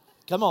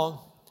 Come on.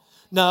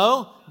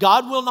 No,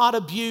 God will not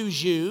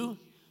abuse you.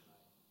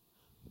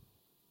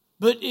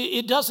 But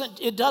it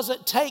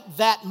doesn't take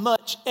that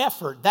much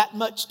effort, that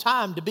much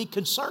time to be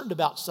concerned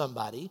about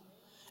somebody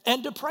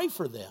and to pray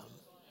for them.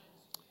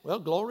 Well,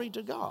 glory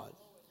to God.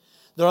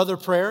 There are other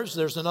prayers.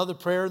 There's another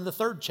prayer in the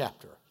 3rd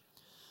chapter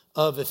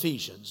of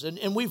Ephesians.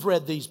 And we've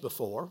read these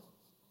before.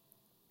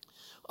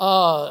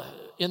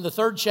 In the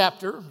 3rd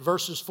chapter,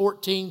 verses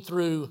 14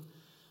 through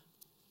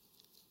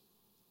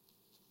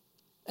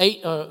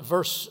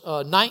verse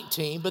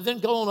 19. But then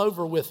go on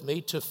over with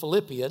me to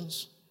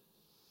Philippians.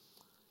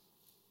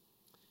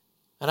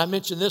 And I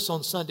mentioned this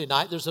on Sunday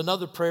night. There's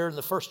another prayer in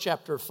the 1st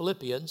chapter of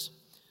Philippians.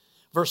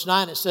 Verse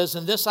 9, it says,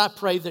 "In this I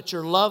pray that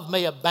your love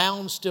may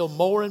abound still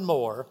more and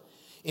more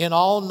in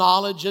all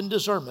knowledge and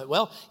discernment."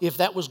 Well, if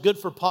that was good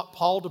for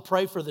Paul to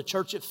pray for the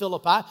church at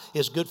Philippi,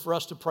 it's good for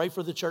us to pray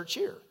for the church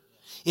here.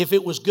 If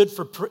it was good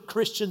for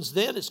Christians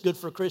then, it's good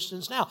for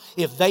Christians now.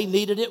 If they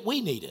needed it,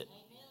 we need it.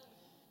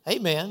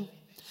 Amen.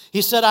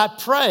 He said, "I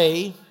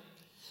pray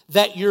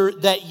that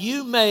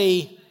you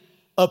may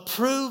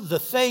approve the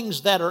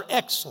things that are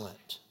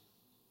excellent,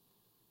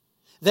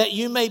 that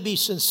you may be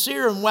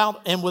sincere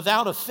and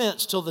without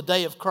offense till the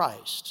day of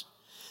Christ,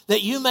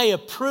 that you may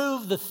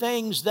approve the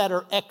things that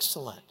are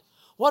excellent."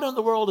 What in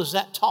the world is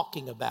that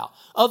talking about?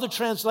 Other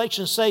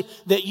translations say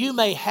that you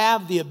may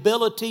have the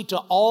ability to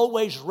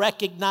always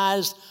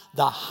recognize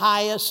the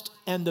highest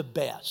and the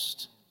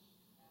best.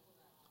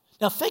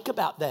 Now think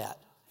about that.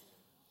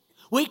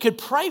 We could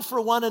pray for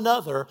one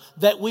another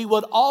that we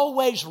would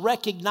always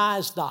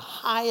recognize the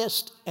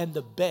highest and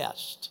the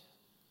best.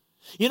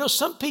 You know,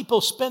 some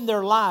people spend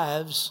their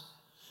lives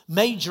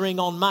majoring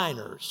on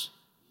minors,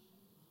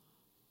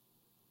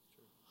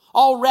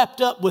 all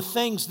wrapped up with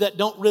things that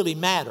don't really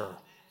matter,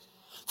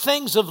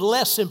 things of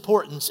less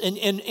importance,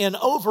 and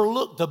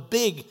overlook the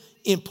big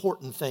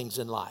important things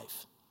in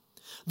life.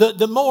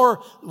 The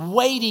more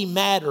weighty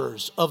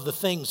matters of the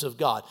things of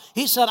God.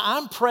 He said,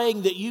 "I'm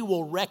praying that you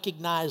will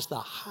recognize the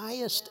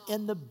highest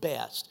and the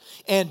best,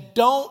 and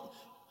don't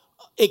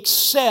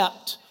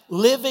accept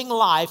living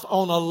life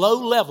on a low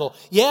level.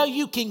 Yeah,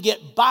 you can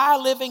get by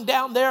living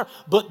down there,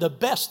 but the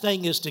best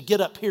thing is to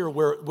get up here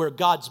where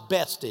God's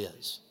best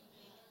is."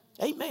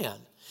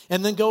 Amen.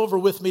 And then go over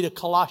with me to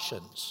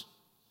Colossians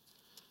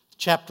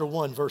chapter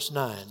 1, verse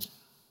 9.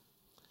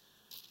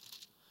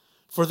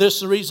 "For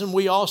this reason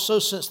we also,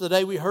 since the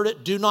day we heard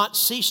it, do not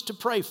cease to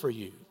pray for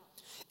you,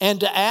 and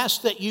to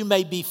ask that you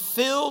may be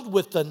filled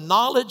with the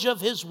knowledge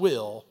of His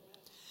will,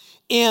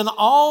 in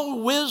all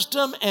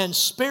wisdom and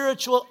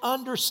spiritual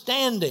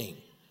understanding."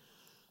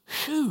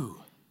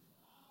 Whew.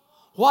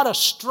 What a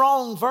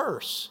strong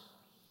verse.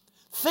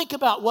 Think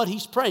about what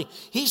he's praying.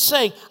 He's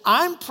saying,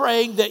 I'm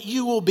praying that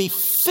you will be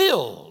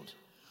filled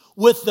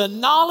with the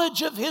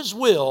knowledge of His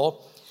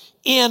will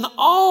in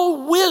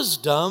all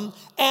wisdom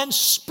and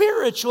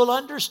spiritual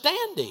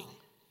understanding.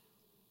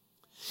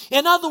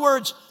 In other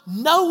words,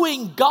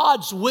 knowing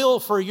God's will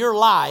for your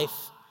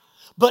life,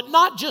 but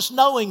not just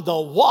knowing the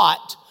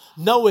what,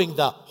 knowing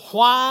the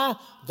why,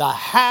 the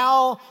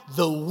how,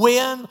 the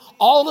when,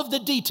 all of the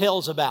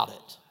details about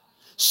it.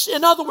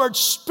 In other words,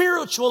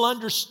 spiritual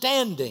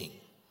understanding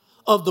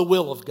of the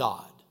will of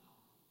God.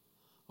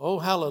 Oh,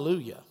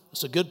 hallelujah.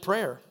 It's a good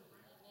prayer.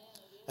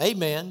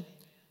 Amen.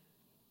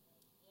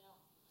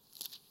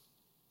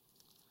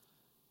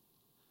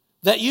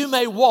 "That you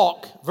may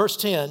walk," verse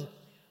 10,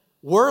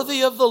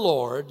 "worthy of the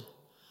Lord,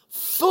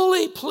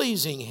 fully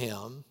pleasing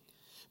Him,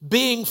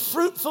 being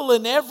fruitful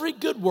in every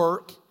good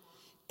work,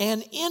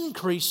 and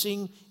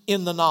increasing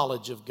in the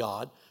knowledge of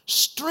God,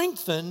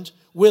 strengthened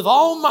with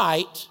all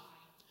might,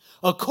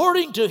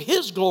 according to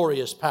His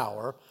glorious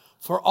power,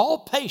 for all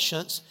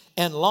patience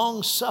and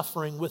long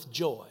suffering with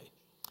joy."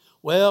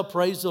 Well,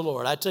 praise the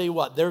Lord. I tell you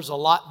what, there's a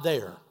lot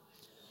there.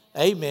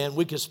 Amen.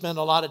 We could spend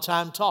a lot of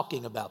time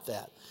talking about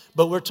that.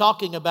 But we're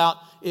talking about,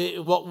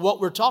 what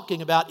we're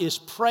talking about is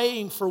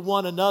praying for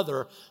one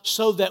another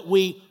so that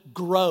we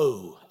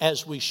grow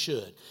as we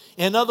should.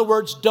 In other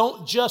words,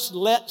 don't just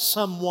let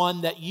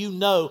someone that you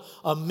know,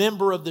 a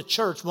member of the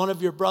church, one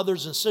of your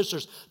brothers and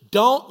sisters,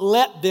 don't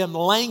let them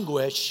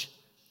languish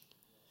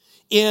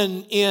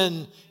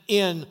in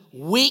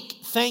weak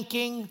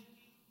thinking,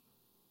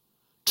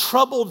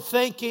 troubled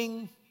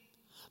thinking,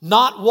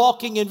 not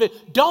walking in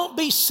victory. Don't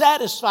be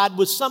satisfied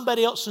with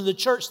somebody else in the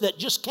church that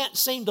just can't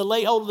seem to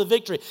lay hold of the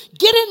victory.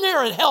 Get in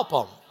there and help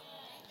them.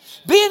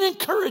 Be an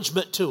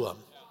encouragement to them.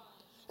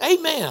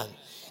 Amen.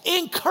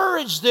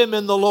 Encourage them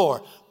in the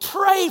Lord.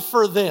 Pray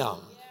for them.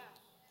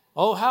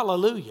 Oh,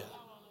 hallelujah.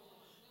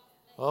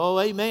 Oh,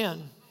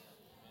 amen.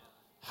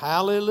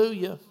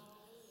 Hallelujah.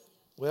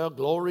 Well,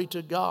 glory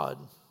to God.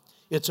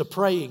 It's a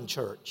praying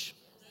church.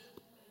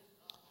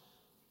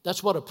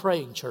 That's what a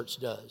praying church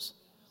does.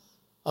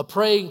 A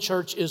praying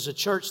church is a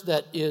church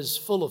that is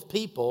full of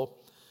people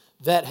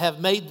that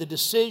have made the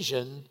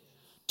decision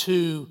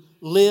to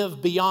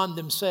live beyond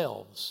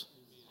themselves.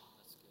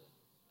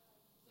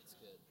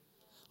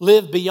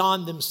 Live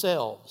beyond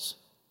themselves.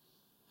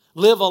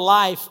 Live a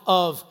life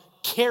of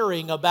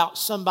caring about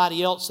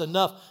somebody else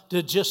enough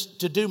to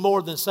do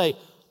more than say,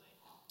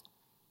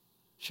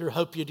 sure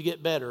hope you to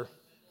get better.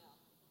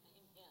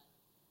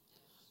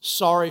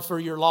 Sorry for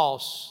your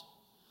loss.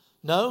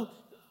 No,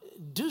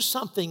 do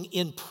something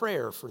in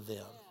prayer for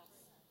them.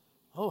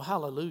 Oh,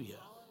 hallelujah.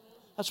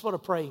 That's what a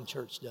praying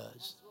church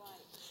does.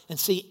 And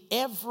see,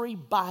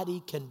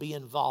 everybody can be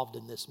involved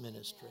in this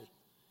ministry.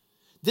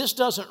 This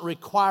doesn't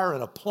require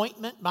an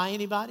appointment by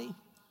anybody.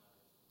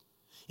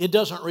 It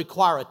doesn't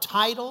require a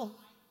title.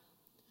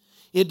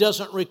 It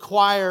doesn't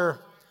require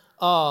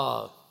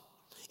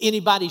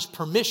anybody's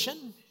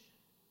permission.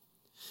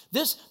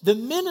 The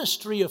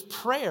ministry of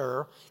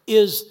prayer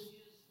is,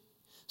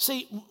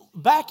 see,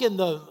 back in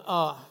the,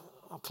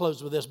 I'll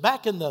close with this,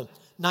 back in the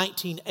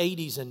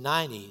 1980s and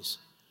 90s,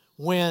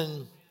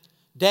 when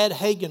Dad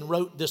Hagin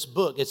wrote this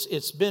book,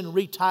 it's been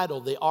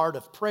retitled The Art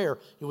of Prayer.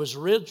 It was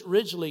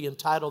originally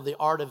entitled The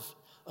Art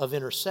of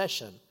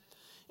Intercession.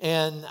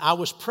 And I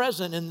was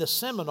present in the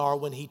seminar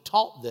when he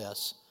taught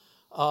this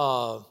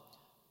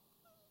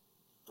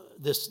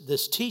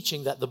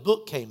teaching that the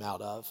book came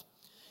out of.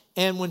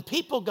 And when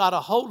people got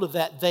a hold of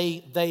that,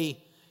 they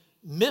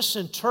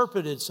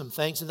misinterpreted some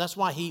things, and that's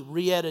why he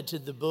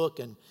re-edited the book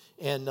and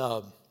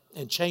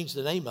changed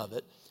the name of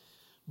it.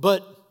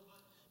 But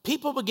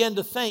people began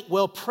to think,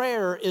 well,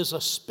 prayer is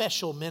a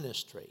special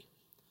ministry.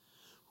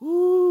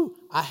 Ooh,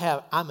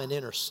 I'm an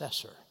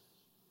intercessor.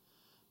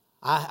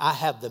 I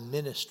have the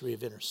ministry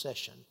of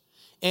intercession.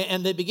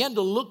 And they began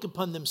to look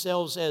upon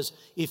themselves as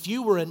if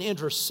you were an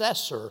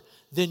intercessor,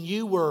 then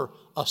you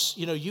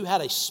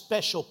had a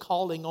special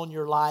calling on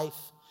your life.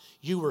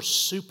 You were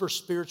super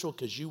spiritual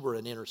because you were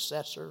an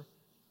intercessor.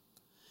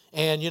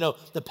 And,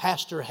 the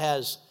pastor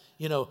has,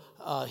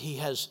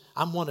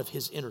 I'm one of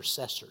his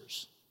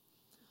intercessors.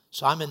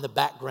 So I'm in the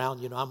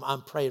background,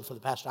 I'm praying for the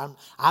pastor.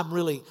 I'm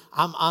in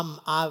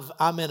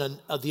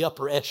the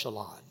upper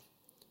echelon.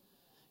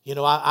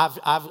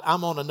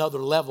 I'm on another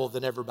level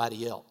than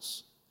everybody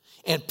else.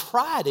 And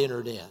pride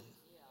entered in.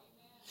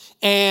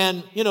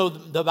 And,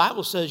 the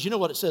Bible says, you know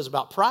what it says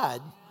about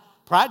pride?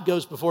 Pride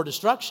goes before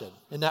destruction.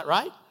 Isn't that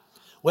right?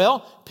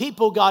 Well,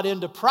 people got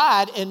into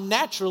pride, and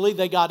naturally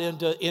they got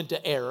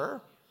into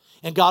error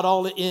and got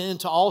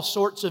into all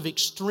sorts of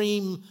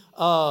extreme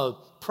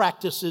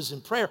practices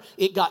in prayer.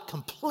 It got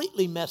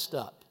completely messed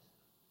up.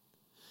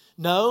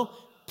 No,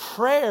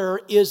 prayer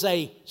is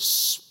a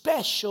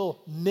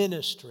special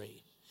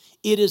ministry.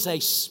 It is a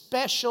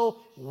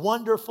special,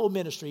 wonderful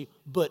ministry,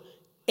 but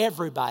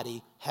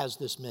everybody has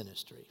this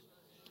ministry.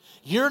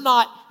 You're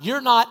not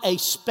a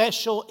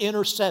special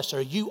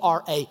intercessor. You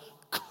are a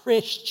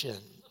Christian.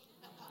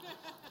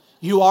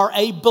 You are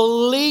a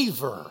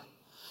believer.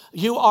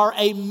 You are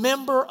a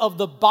member of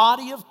the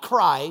body of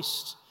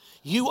Christ.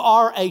 You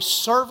are a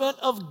servant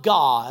of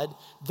God.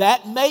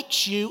 That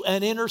makes you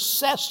an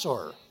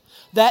intercessor.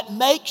 That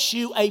makes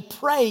you a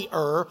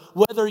prayer,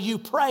 whether you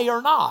pray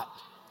or not.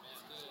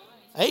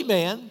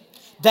 Amen.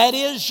 That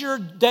is your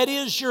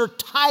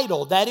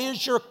title. That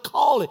is your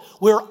calling.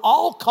 We're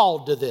all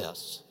called to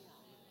this.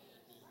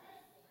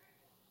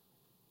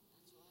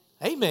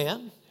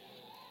 Amen.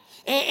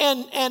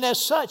 And as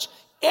such,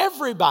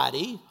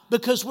 everybody,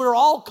 because we're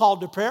all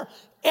called to prayer,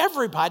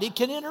 everybody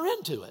can enter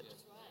into it.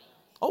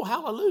 Oh,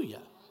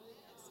 hallelujah.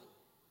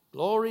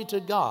 Glory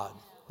to God.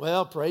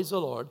 Well, praise the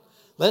Lord.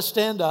 Let's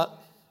stand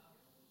up.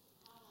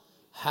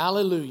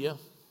 Hallelujah.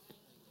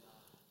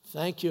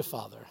 Thank you,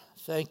 Father.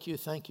 Thank you,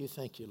 thank you,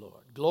 thank you,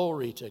 Lord.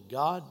 Glory to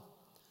God.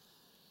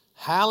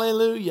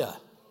 Hallelujah.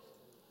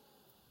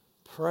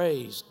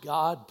 Praise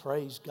God,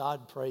 praise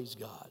God, praise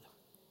God.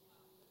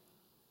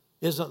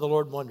 Isn't the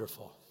Lord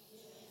wonderful?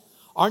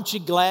 Aren't you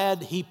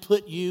glad He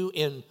put you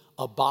in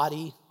a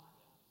body?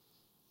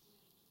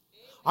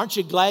 Aren't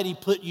you glad He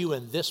put you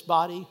in this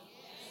body?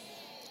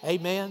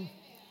 Amen.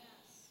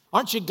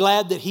 Aren't you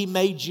glad that He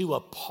made you a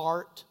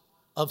part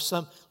of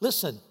some?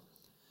 Listen,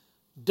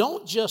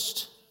 don't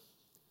just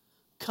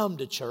come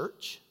to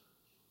church.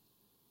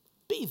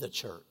 Be the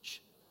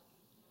church.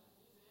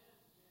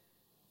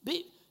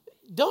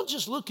 Don't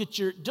just look at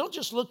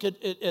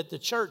the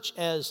church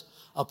as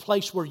a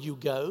place where you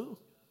go.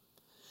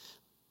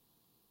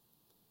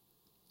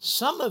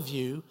 Some of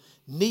you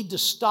need to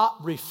stop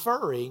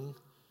referring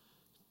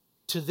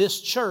to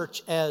this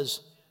church as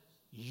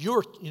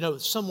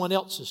someone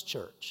else's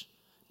church.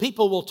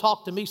 People will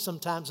talk to me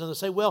sometimes and they'll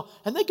say, well,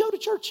 and they go to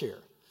church here.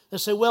 They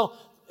say, well,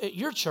 at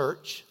your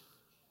church.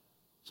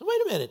 So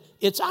wait a minute,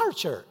 it's our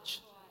church.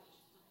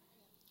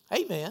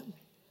 Amen.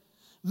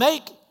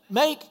 Make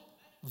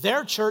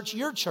their church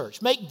your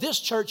church. Make this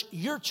church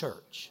your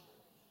church.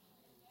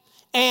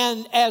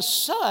 And as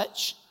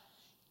such,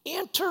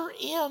 enter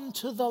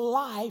into the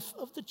life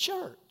of the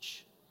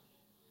church.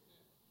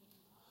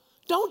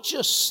 Don't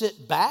just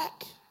sit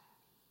back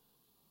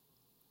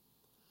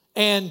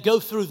and go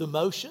through the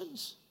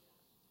motions.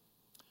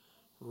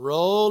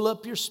 Roll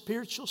up your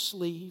spiritual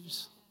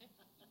sleeves.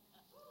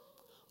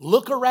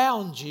 Look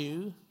around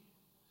you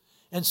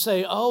and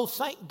say, oh,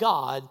 thank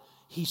God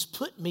He's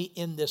put me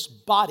in this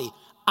body.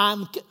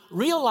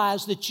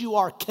 Realize that you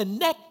are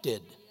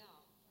connected.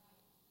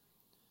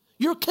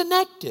 You're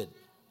connected.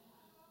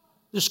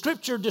 The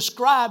scripture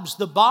describes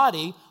the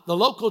body, the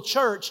local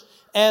church,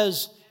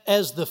 as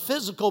the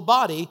physical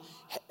body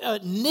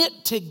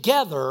knit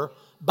together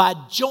by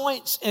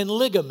joints and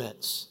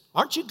ligaments.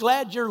 Aren't you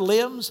glad your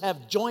limbs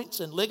have joints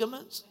and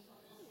ligaments?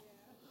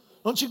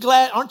 Aren't you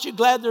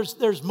glad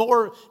there's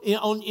more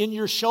in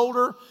your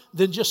shoulder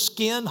than just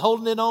skin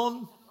holding it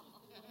on?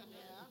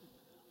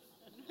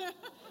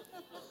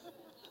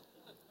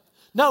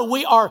 No,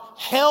 we are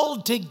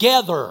held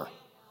together.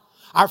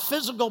 Our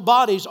physical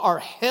bodies are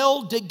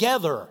held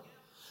together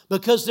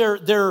because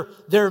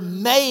they're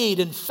made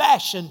and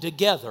fashioned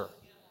together.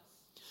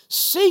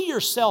 See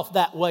yourself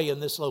that way in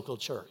this local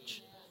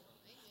church.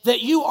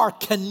 That you are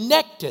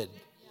connected.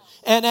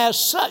 And as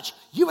such,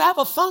 you have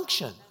a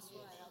function.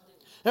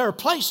 There are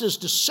places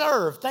to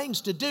serve,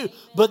 things to do.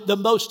 But the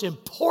most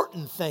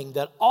important thing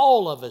that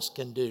all of us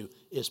can do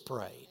is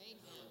pray.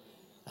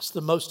 That's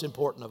the most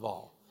important of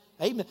all.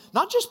 Amen.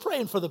 Not just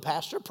praying for the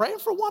pastor, praying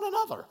for one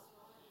another.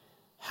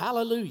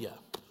 Hallelujah.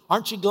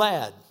 Aren't you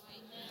glad?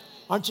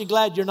 Aren't you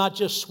glad you're not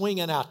just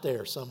swinging out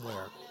there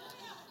somewhere?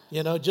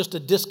 Just a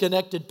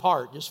disconnected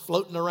part, just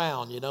floating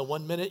around.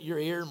 1 minute you're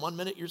here and 1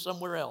 minute you're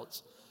somewhere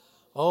else.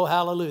 Oh,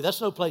 hallelujah. That's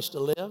no place to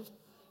live.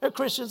 There are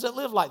Christians that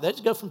live like that. They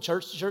just go from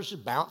church to church,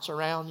 just bounce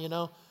around,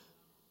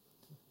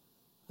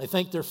 They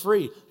think they're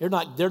free. They're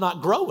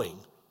not growing.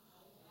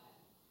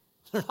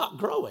 They're not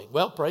growing.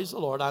 Well, praise the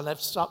Lord. I'll have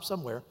to stop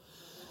somewhere.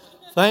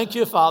 Thank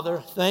you,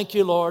 Father. Thank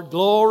you, Lord.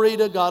 Glory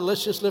to God.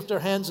 Let's just lift our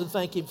hands and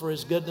thank Him for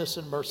His goodness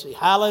and mercy.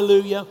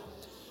 Hallelujah.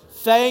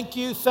 Thank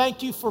you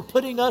for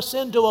putting us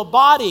into a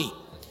body.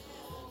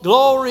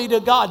 Glory to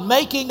God.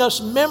 Making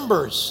us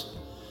members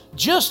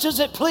just as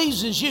it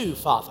pleases you,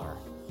 Father.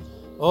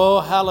 Oh,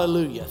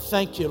 hallelujah.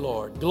 Thank you,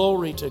 Lord.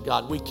 Glory to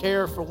God. We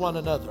care for one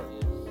another.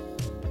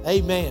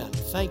 Amen.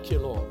 Thank you,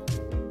 Lord.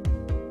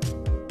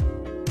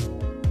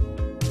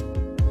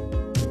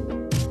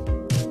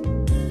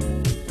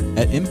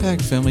 At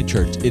Impact Family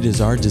Church, it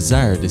is our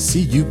desire to see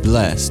you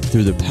blessed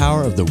through the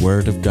power of the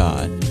Word of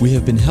God. We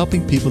have been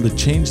helping people to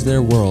change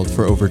their world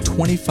for over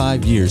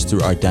 25 years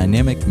through our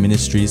dynamic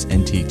ministries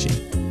and teaching.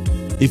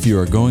 If you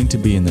are going to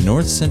be in the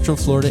North Central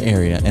Florida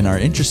area and are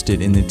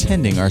interested in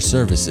attending our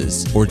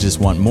services or just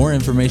want more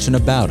information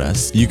about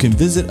us, you can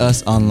visit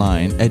us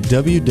online at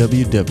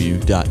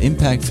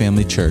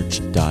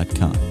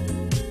www.impactfamilychurch.com.